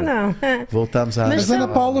ver ou não? Voltamos à... Mas Ana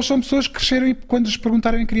Paulas são pessoas que cresceram e quando lhes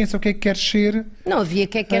perguntaram em criança o que é que queres ser... Não havia o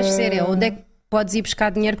que é que queres ser, é onde é que podes ir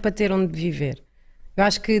buscar dinheiro para ter onde viver. Eu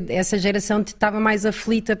acho que essa geração estava mais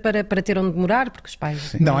aflita para ter onde morar, porque os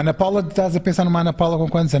pais... Não, Ana Paula, estás a pensar numa Ana Paula com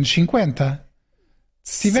quantos anos? 50?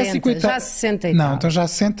 Se tivesse 50... Já 60 e Não, tal. Então já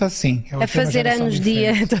 60 sim. A fazer anos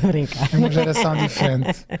dia... Estou a brincar. É uma geração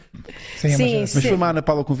diferente. Sim, Mas foi uma Ana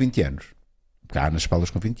Paula com 20 anos. Porque há Anas Paulas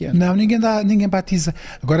com 20 anos. Não, ninguém batiza.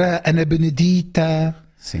 Agora Ana Benedita...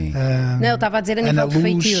 Sim. Não, eu estava a dizer a nível de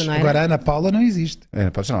feitio, não é? Agora a Ana Paula não existe.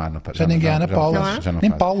 Já ninguém é Ana Paula. Nem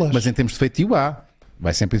Paulas. Mas em termos de feitio há.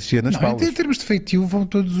 Vai sempre existir nas Paulas. Em termos de feitio vão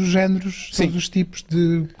todos os géneros, todos os tipos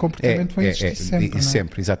de comportamento vão existir sempre.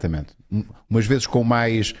 Sempre, exatamente. Umas vezes com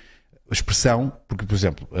mais expressão, porque, por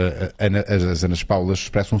exemplo, as Anas Paulas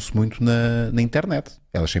expressam-se muito na internet.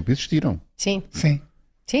 Elas sempre existiram. Sim.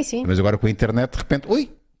 Mas agora com a internet, de repente,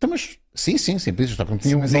 mas sim, sempre existiram. Não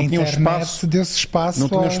tinham espaço. Deu-se espaço. Não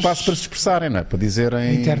tinham espaço para se expressarem, não é? Para dizerem.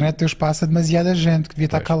 A internet deu espaço a demasiada gente que devia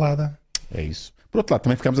estar calada. É isso. Por outro lado,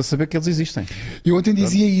 também ficámos a saber que eles existem. Eu ontem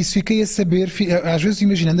dizia isso, fiquei a saber, às vezes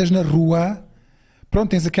imagina, andas na rua,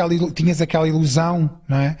 pronto, tinhas aquela ilusão,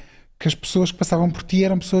 não é? Que as pessoas que passavam por ti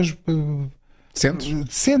eram pessoas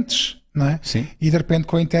decentes, não é? Sim. E de repente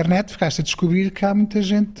com a internet ficaste a descobrir que há muita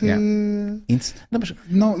gente...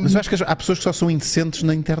 Mas eu acho que há pessoas que só são indecentes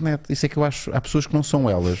na internet. Isso é que eu acho. Há pessoas que não são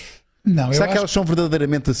elas. Não, será que elas são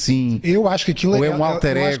verdadeiramente assim? Eu acho que aquilo ou é um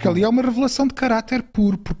alter ego? Eu acho que ali é uma revelação de caráter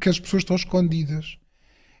puro, porque as pessoas estão escondidas.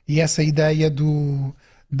 E essa ideia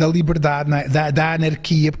da liberdade, da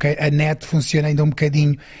anarquia, porque a net funciona ainda um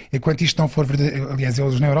bocadinho, enquanto isto não for verdadeiro. Aliás,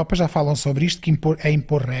 eles na Europa já falam sobre isto, que é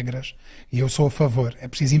impor regras. E eu sou a favor. É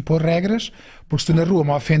preciso impor regras, porque se tu na rua me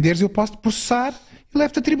ofenderes, eu posso te processar, e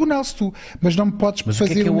levo-te a tribunal se tu. Mas não me podes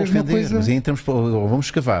fazer a mesma coisa. Mas aí entramos, vamos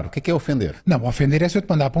escavar. O que é ofender? Não, ofender é se eu te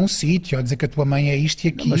mandar para um sítio ou dizer que a tua mãe é isto e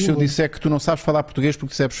aquilo. Mas se eu disser que tu não sabes falar português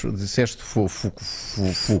porque disseste foco.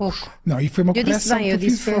 Não, e foi uma correção que tu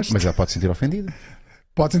fizeste. Mas ela pode se sentir ofendida.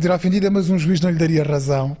 Pode sentir ofendida, mas um juiz não lhe daria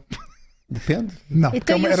razão. Depende. Não,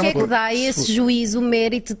 então, o que é que dá a esse juiz o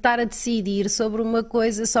mérito de estar a decidir sobre uma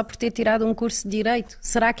coisa só por ter tirado um curso de Direito?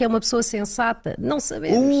 Será que é uma pessoa sensata? Não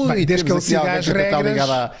sabemos. Bem, desde que ele siga as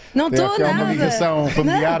regras... Não estou nada. uma ligação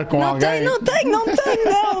familiar com alguém. Não tenho.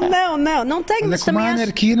 Não tenho, mas como a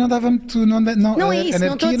anarquia não dava muito... Não é isso,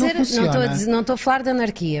 não estou a dizer... funciona. Não estou a falar de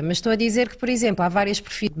anarquia, mas estou a dizer que, por exemplo, há vários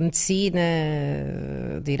perfis de medicina,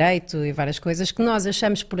 direito e várias coisas que nós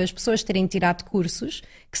achamos por as pessoas terem tirado cursos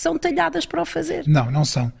que são talhadas para o fazer. Não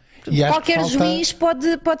são. E qualquer juiz pode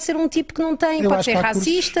ser um tipo que não tem, pode ser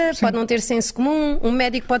racista, pode não ter senso comum, um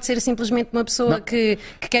médico pode ser simplesmente uma pessoa que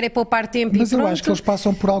quer poupar tempo. Mas e pronto. Eu acho que eles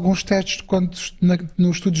passam por alguns testes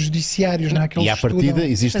nos estudos judiciários, e à partida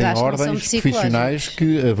existem ordens profissionais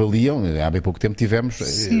que avaliam. Há bem pouco tempo tivemos.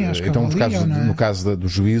 Então, no caso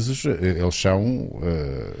dos juízes, eles são.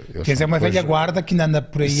 Quer dizer, uma velha guarda que ainda anda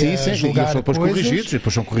por aí a julgar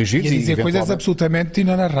depois são corrigidos e a dizer coisas absolutamente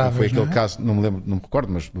inanarráveis. Foi aquele caso, não me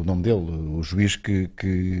recordo, mas do nome dele, o juiz que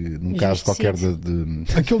num caso qualquer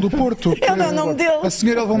aquele do Porto, eu não o nome dele. A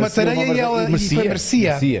senhora levou uma tareia e ela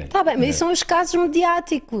merecia. Está bem, mas são os casos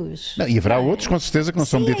mediáticos. E haverá outros, com certeza, que não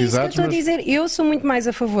são mediatizados. É isso que eu estou a dizer. Eu sou muito mais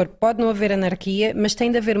a favor. Pode não haver anarquia, mas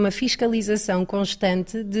tem de haver uma fiscalização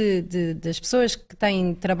constante das pessoas que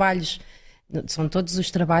têm trabalhos. São todos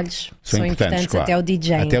os trabalhos são importantes claro. Até o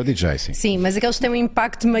DJ. Até o DJ, sim. Sim, mas aqueles têm um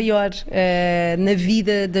impacto maior na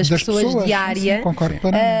vida das pessoas diária. Sim, concordo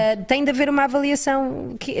plenamente. Tem de haver uma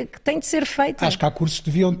avaliação que tem de ser feita. Acho que há cursos que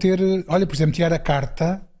deviam ter, olha, por exemplo, tirar a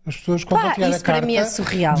carta. As pessoas, quando vão tirar a carta, mim é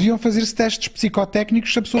surreal. Deviam fazer-se testes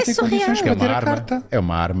psicotécnicos se a pessoa tem condições para ter a carta. É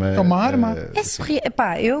uma arma. É surreal.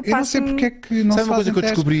 Eu não sei porque é que não se fazem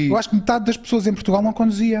testes. Eu acho que metade das pessoas em Portugal não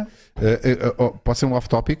conduzia. Pode ser um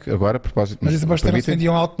off-topic agora, a propósito. Mas as abastecem não se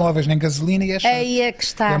vendiam automóveis nem gasolina e é chato. Aí é que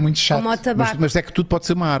está. É muito chato. Mas é que tudo pode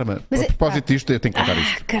ser uma arma. A propósito disto, eu tenho que contar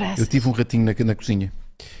isto. Caraças. Eu tive um ratinho na cozinha.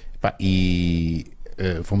 E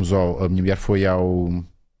a minha mulher foi ao...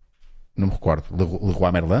 Não me recordo.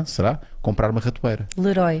 Leroy Merlin, será? Comprar uma ratoeira.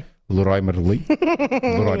 Leroy Merlin.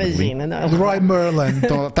 Imagina, não. Leroy Merlin.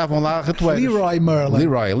 Então estavam lá ratoeiras. Leroy Merlin.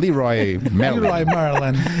 Leroy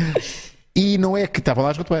Merlin. E não é que estavam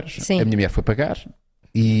lá as ratoeiras. Sim. A minha mulher foi pagar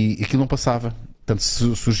e aquilo não passava. Portanto,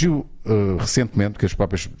 surgiu recentemente, que os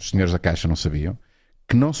próprios senhores da Caixa não sabiam,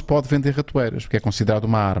 que não se pode vender ratoeiras, porque é considerado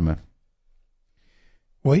uma arma.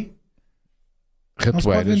 Oi? Ratoeiras. Não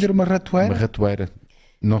se pode vender uma ratoeira? Uma ratoeira.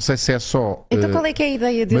 Não sei se é só... Então qual é que é a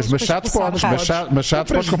ideia deles? Mas machados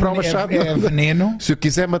podes comprar um machado. É veneno. Se eu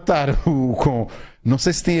quiser matar com... Não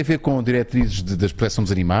sei se tem a ver com diretrizes da proteção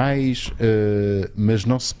dos animais, mas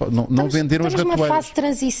não venderam as ratoeiras. Estamos numa fase de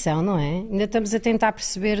transição, não é? Ainda estamos a tentar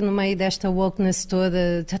perceber no meio desta wokeness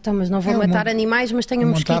toda, mas não vou matar animais, mas tenho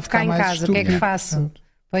um mosquito cá em casa, o que é que faço?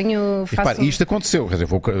 E isto aconteceu, quer dizer,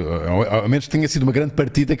 ao menos tenha sido uma grande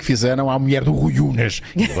partida que fizeram à mulher do Rui Unas.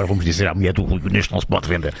 E agora vamos dizer à mulher do Rui Unas que não se pode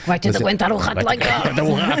vender. Vai ter de aguentar o rato lá em casa.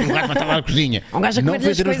 O rato vai estar lá na cozinha. Não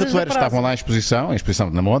venderam as ratoeiras, estavam lá em exposição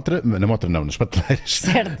na montra não, nas prateleiras.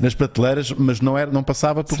 Certo. Nas prateleiras, mas não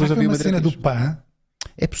passava porque havia uma cena do pão.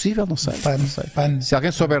 É possível, não sei. Pão. Se alguém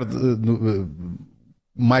souber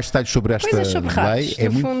mais detalhes sobre esta lei, é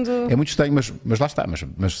muito estranho, mas lá está,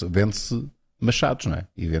 mas vende-se machados, não é?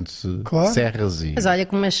 E vende-se serras e... Mas olha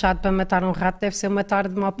que um machado para matar um rato deve ser matar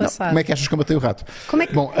de mal passado. Como é que achas que eu matei o rato? Como é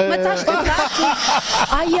que mataste o rato?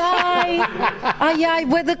 Ai,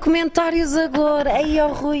 bué de comentários agora. Ai,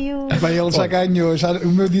 ó Rui. Bem, ele já ganhou, o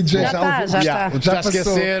meu DJ já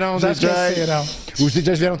esqueceram. Os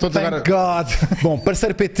DJs vieram todos Thank agora. God. Bom,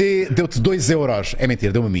 parceiro PT deu-te 2 euros. É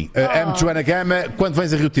mentira, deu-me a mim. Amo Joana Gama, quando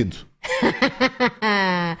vens a Rio Tinto?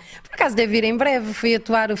 Por acaso deve vir em breve. Fui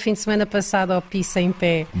atuar o fim de semana passado ao Pisa em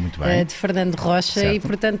Pé de Fernando Rocha. Certo. E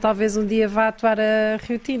portanto talvez um dia vá atuar a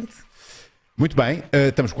Rio Tinto. Muito bem,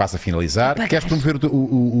 estamos quase a finalizar. Queres promover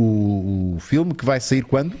o filme que vai sair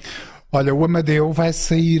quando? Olha, o Amadeu vai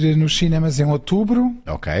sair nos cinemas em outubro.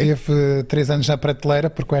 Ok. Teve 3 anos na prateleira,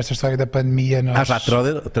 porque com esta história da pandemia nós... já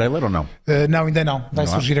trailer ou não? Não, ainda não. Vai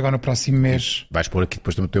surgir agora no próximo mês. Vais pôr aqui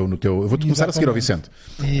depois no teu... Eu vou-te começar a seguir ao Vicente.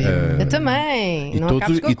 Eu também.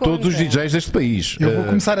 E todos os DJs deste país. Eu vou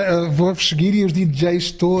começar vou-vos seguir e os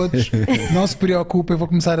DJs todos. Não se preocupem, eu vou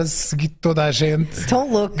começar a seguir toda a gente.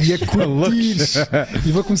 Estão loucos. E a curtir.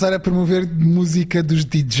 E vou começar a promover música dos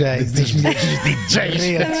DJs. Das minhas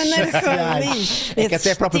DJs. comerciais. É que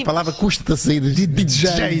até a própria palavra custa-te a sair.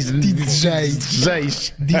 DJs.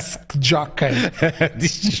 Disc jockey.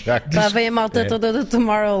 Lá vem a malta toda do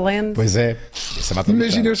Tomorrowland. Pois é.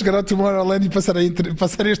 Imagina eu chegar ao Tomorrowland e passar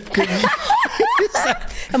este bocadinho.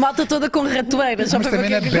 A malta toda com ratoeiras. Mas também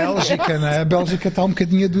na Bélgica, não é? A Bélgica está um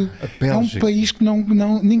bocadinho do. É um país que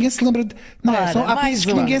ninguém se lembra. Não, há países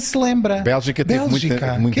que ninguém se lembra. A Bélgica teve muita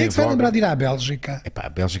Quem é que se vai lembrar de ir à Bélgica? A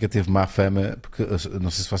Bélgica teve má fama, porque não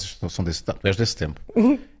sei se vocês são desse tempo,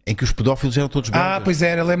 em que os pedófilos eram todos belgas. Pois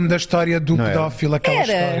era, lembro-me da história do pedófilo, aquela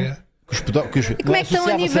história. E como é que estão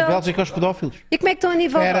a nível? A Bélgica aos pedófilos. E como é que estão a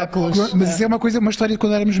nível óculos? Mas isso é uma história de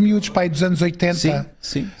quando éramos miúdos, pai, dos anos 80.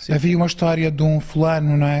 Sim. Havia uma história de um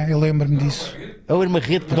fulano, não é? Eu lembro-me disso. Era uma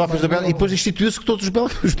rede de pedófilos da Bélgica e depois instituiu-se que todos os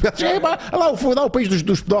belgas lá o país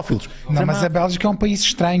dos pedófilos. Não, mas a Bélgica é um país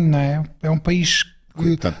estranho, não é? É um país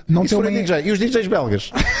que não tem uma... E os DJs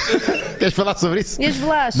belgas? Queres falar sobre isso? E as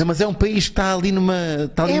velás? Não, mas é um país que está ali numa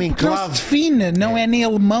porque não se define, não é nem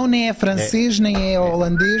alemão, nem é francês, nem é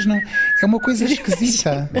holandês, não. É uma coisa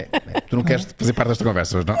esquisita. Tu não queres fazer parte desta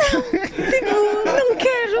conversa, não? Não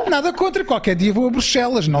quero. Nada contra, qualquer dia vou a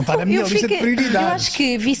Bruxelas, não está na minha lista de prioridades. Eu acho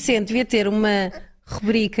que Vicente devia ter uma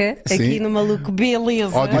rubrica aqui no Maluco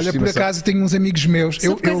Beleza. Olha, por acaso tenho uns amigos meus.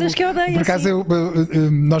 Coisas que eu odeio. Por acaso eu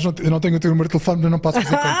não tenho o teu número de telefone, mas não posso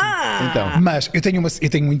fazer contigo. Então. Mas eu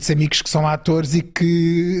tenho muitos amigos que são atores e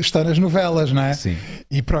que estão nas novelas, não é? Sim.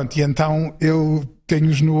 E pronto, e então eu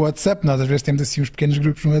tenho-os no WhatsApp. Nós às vezes temos assim uns pequenos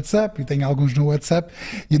grupos no WhatsApp e tenho alguns no WhatsApp.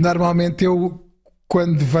 E normalmente eu,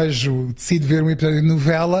 quando decido ver um episódio de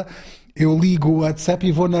novela, eu ligo o WhatsApp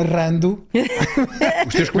e vou narrando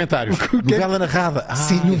os teus comentários. Novela narrada.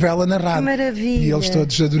 Sim, novela narrada. Que maravilha. E eles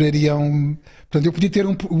todos adorariam. Portanto, eu podia ter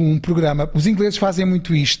um programa. Os ingleses fazem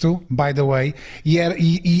muito isto, by the way,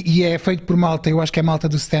 e é feito por malta, eu acho que é malta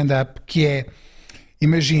do stand-up, que é,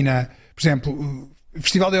 imagina, por exemplo, o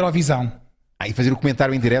Festival da Eurovisão. E fazer o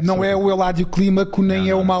comentário em direto. Não é o Eládio Clímaco, nem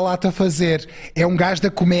é o Malata a fazer. É um gajo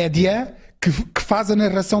da comédia que faz a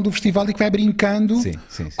narração do festival e que vai brincando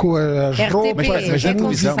com as roupas. Mas na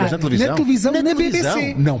televisão? Na televisão, na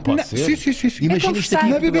BBC. Não pode ser. Sim. Imagina isto aqui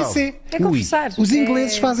na BBC. É conversar. Os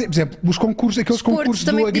ingleses fazem, por exemplo, aqueles concursos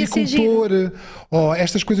do agricultor ou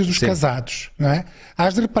estas coisas dos casados, não é?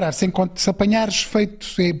 Hás de reparar, se apanhares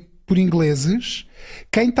feitos por ingleses,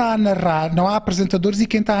 quem está a narrar, não há apresentadores e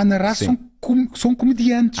quem está a narrar são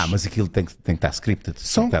comediantes. Mas aquilo tem que estar scripted.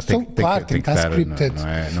 Claro, tem que estar scripted.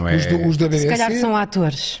 Não é... Os da BBC. Se calhar são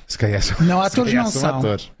atores. Não, atores não são.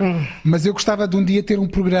 Atores. Mas eu gostava de um dia ter um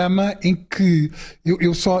programa em que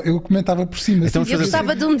eu comentava por cima. Então, eu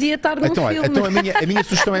gostava de um dia estar num filme. Então a minha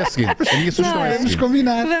sugestão é a seguinte. Vamos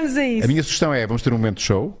combinar. Vamos a isso. A minha sugestão é, vamos ter um momento de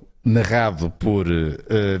show, narrado por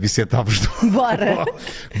Vicente Alves. Bora!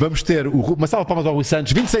 Vamos ter uma salva de palmas ao Rui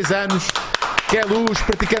Santos, 26 anos, que é luz,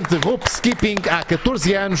 praticante de rope skipping há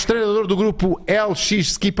 14 anos, treinador do grupo LX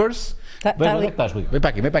Skippers. Onde é que estás, Rui? Vem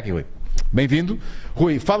para aqui, Rui. Bem-vindo.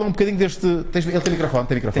 Rui, fala um bocadinho deste... Ele tem microfone?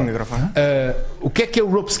 Tem microfone. O que é o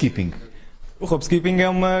rope skipping? O rope skipping é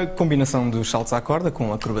uma combinação dos saltos à corda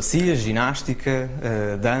com acrobacia, ginástica,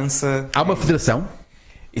 dança. Há uma federação?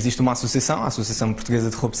 Existe uma associação, a Associação Portuguesa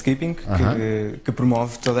de Rope Skipping, que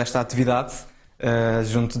promove toda esta atividade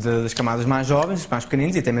junto das camadas mais jovens, mais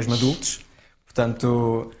pequeninos e até mesmo adultos.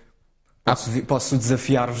 Portanto, posso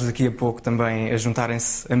desafiar-vos daqui a pouco também a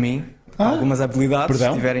juntarem-se a mim. Algumas habilidades, se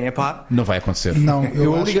estiverem a par. Não vai acontecer. Não,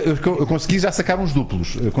 eu consegui já sacar uns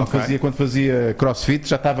duplos. Quando fazia crossfit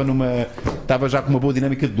já estava já com uma boa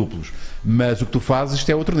dinâmica de duplos. Mas o que tu fazes, isto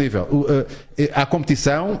é outro nível. Há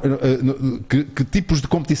competição. Que tipos de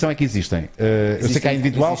competição é que existem? Eu sei que há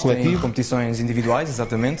individual, coletivo. Competições individuais,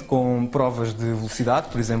 exatamente, com provas de velocidade.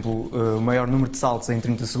 Por exemplo, o maior número de saltos em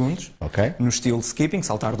 30 segundos. No estilo skipping,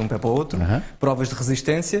 saltar de um pé para o outro. Provas de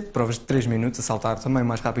resistência, provas de 3 minutos, a saltar também o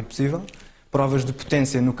mais rápido possível. Provas de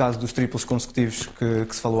potência no caso dos triplos consecutivos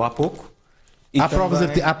que se falou há pouco.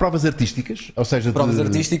 Há provas artísticas? Ou seja, provas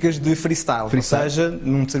artísticas de freestyle. Ou seja,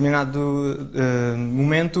 num determinado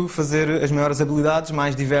momento fazer as maiores habilidades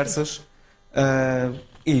mais diversas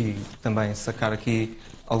e também sacar aqui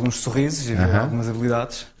alguns sorrisos e algumas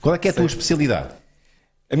habilidades. Qual é que é a tua especialidade?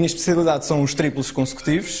 A minha especialidade são os triplos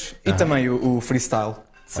consecutivos e também o freestyle.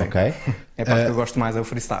 Sim. É para que eu gosto mais, é o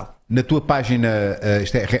freestyle. Na tua página,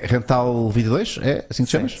 isto é Quental 22, é assim que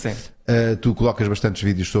te chamas? Sim. Tu colocas bastantes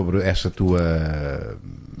vídeos sobre esta tua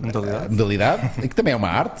modalidade, e que também é uma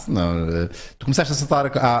arte. Não? Tu começaste a saltar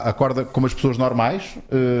a corda como as pessoas normais,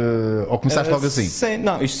 ou começaste logo assim? Sim,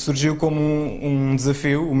 não, isto surgiu como um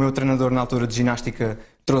desafio. O meu treinador na altura de ginástica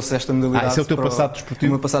trouxe esta modalidade. Esse é o teu passado desportivo? O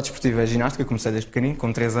meu passado desportivo é ginástica, comecei desde pequenino,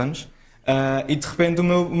 com 3 anos. E de repente o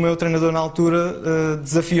meu treinador na altura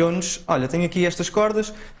desafiou-nos: olha, tenho aqui estas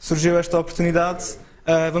cordas, surgiu esta oportunidade,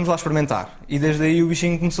 vamos lá experimentar. E desde aí o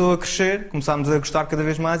bichinho começou a crescer, começámos a gostar cada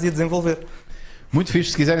vez mais e a desenvolver. Muito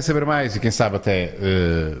fixe, se quiserem saber mais e quem sabe até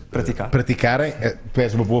praticarem, tu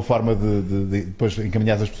és uma boa forma de depois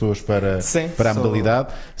encaminhar as pessoas para a modalidade.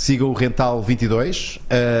 Sigam o Rental 22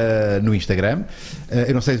 no Instagram.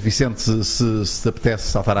 Eu não sei, Vicente, se te apetece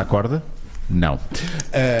saltar à corda. Não.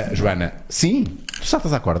 Joana, sim, tu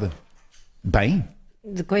saltas à corda. Bem?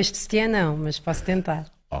 Com este sutiã não, mas posso tentar.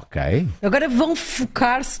 Ok. Agora vão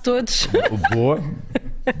focar-se todos. Boa.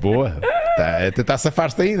 Tentar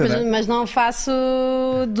safar-te ainda, não é? Mas não faço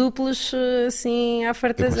duplos assim à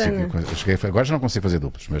fartazana. Agora já não consigo fazer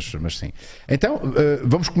duplos, mas sim. Então,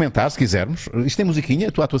 vamos comentar, se quisermos. Isto tem musiquinha,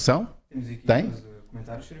 a tua atuação? Tem musiquinha, tem? Mas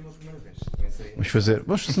comentários seria uma primeira vez. Vamos fazer.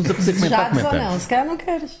 Se nos apetecer comentar, comentamos. Ou não, se calhar não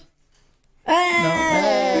queres.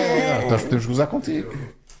 Nós podemos gozar contigo.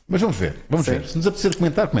 Mas vamos ver. Se nos apetecer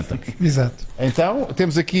comentar, comentamos. Exato. Então,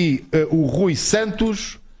 temos aqui o Rui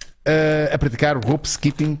Santos a praticar o rope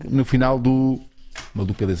skipping no final do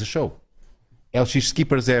BELEZA Show. LX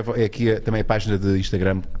Skippers é aqui também a página de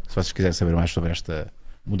Instagram, se vocês quiserem saber mais sobre esta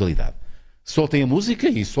modalidade. Soltem a música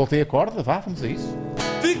e soltem a corda, vamos a isso.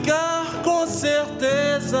 Ficar com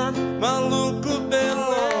certeza, maluco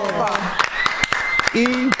beleza.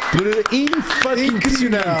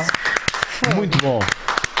 Impressionante. Muito bom.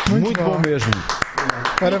 Muito bom mesmo.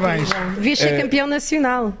 Parabéns. Devias ser campeão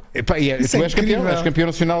nacional. Tu és campeão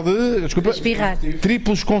nacional de. Desculpa. Espirrar.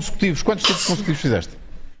 Triplos consecutivos. Quantos triplos consecutivos fizeste?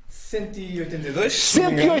 182.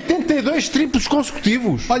 182 triplos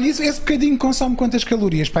consecutivos. Olha, esse bocadinho consome quantas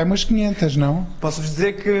calorias? Pai, umas 500, não? Posso-vos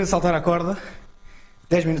dizer que saltar à corda,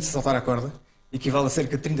 10 minutos a saltar à corda, equivale a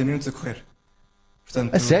cerca de 30 minutos a correr.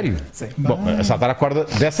 Portanto, a sério? Sim. Bom, a saltar a corda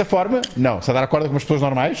dessa forma, não. Saltar a corda com as pessoas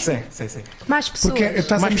normais? Sim. Mais pessoas. Porque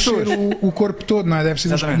estás a mexer o corpo todo, não é? Deve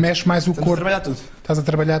ser que mexe mais o corpo. Estás a trabalhar tudo. Estás a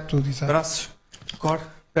trabalhar tudo, exato. Braços, core,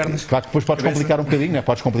 pernas. Claro que depois podes complicar um bocadinho, né?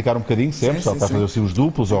 Podes complicar um bocadinho sempre, só para fazer assim os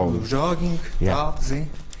duplos ou... O jogging, tal, sim.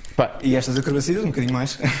 E estas acrobacias um bocadinho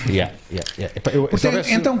mais.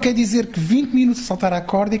 Então quer dizer que 20 minutos a saltar à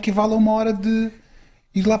corda equivale a 1 hora de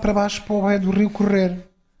ir lá para baixo para o pé do rio correr.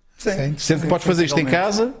 Sim. Sendo que podes fazer isto em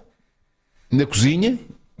casa, na cozinha.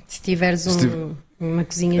 Se tiveres uma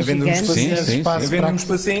cozinha gigante. Havendo um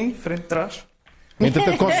espacinho, frente e trás.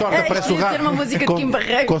 Entretanto, com sorte aparece o rato. Uma música de Kim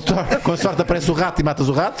Barreiros. Com sorte aparece o rato e matas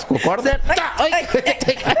o rato com a corda.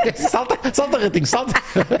 Salta, ratinho, salta.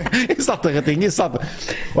 Salta, ratinho, salta.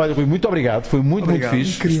 Olha, Rui, muito obrigado. Foi muito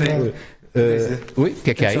fixe. Incrível. Ui, o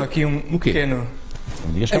que é que há aí? Só aqui um pequeno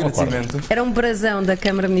agradecimento. Era um brasão da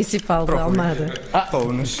Câmara Municipal de Almada.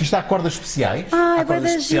 Isto está a cordas especiais. É bué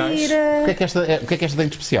da gira. O que é que esta tem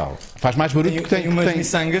de especial? Faz mais barulho que tem. Tem umas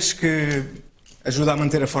miçangas que ajuda a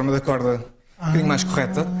manter a forma da corda um bocadinho mais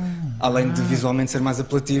correta, além de visualmente ser mais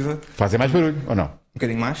apelativa. Fazem mais barulho, ou não? Um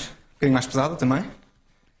bocadinho mais pesada também.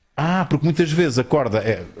 Porque muitas vezes a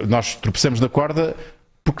corda, nós tropeçamos na corda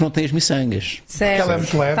porque não tem as miçangas. Certo.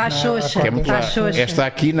 Está xoxa. Esta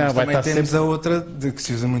aqui não, vai estar temos sempre... a outra que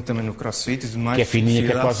se usa muito também no crossfit e tudo mais. Que é fininha,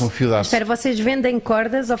 que é quase um fio de aço. Espera, vocês vendem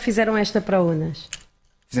cordas ou fizeram esta para unas?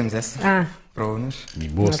 Fizemos essa para unas. E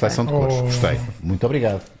boa seleção de cores, gostei. Muito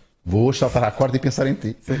obrigado. Vou hoje saltar à corda e pensar em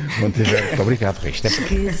ti. Quando tiver. Muito obrigado, Rui. Isto é...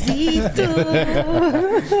 Esquisito.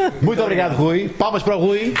 Muito obrigado, Rui. Palmas para o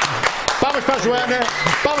Rui. Palmas para a Joana.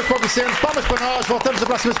 Palmas para o Vicente. Palmas para nós. Voltamos na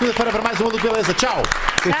próxima segunda-feira para mais uma do Beleza. Tchau.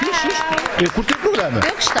 Eu fiz isto. Eu curti o programa.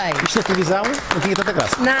 Eu gostei. Isto na televisão não tinha tanta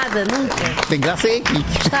graça. Nada, nunca. Tem graça é aqui.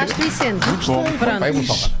 Gostaste, Vicente? Muito bom. Pronto. Vai, vou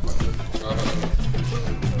saltar.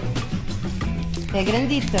 É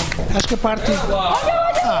grandita. Acho que a parte...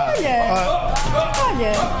 Olha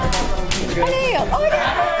ele, olha.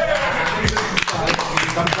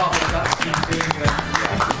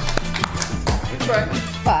 Muito bem.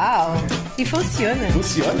 Uau. E funciona.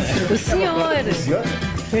 Funciona. O senhor. Funciona.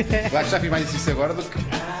 Eu acho que já fiz mais isso agora do que...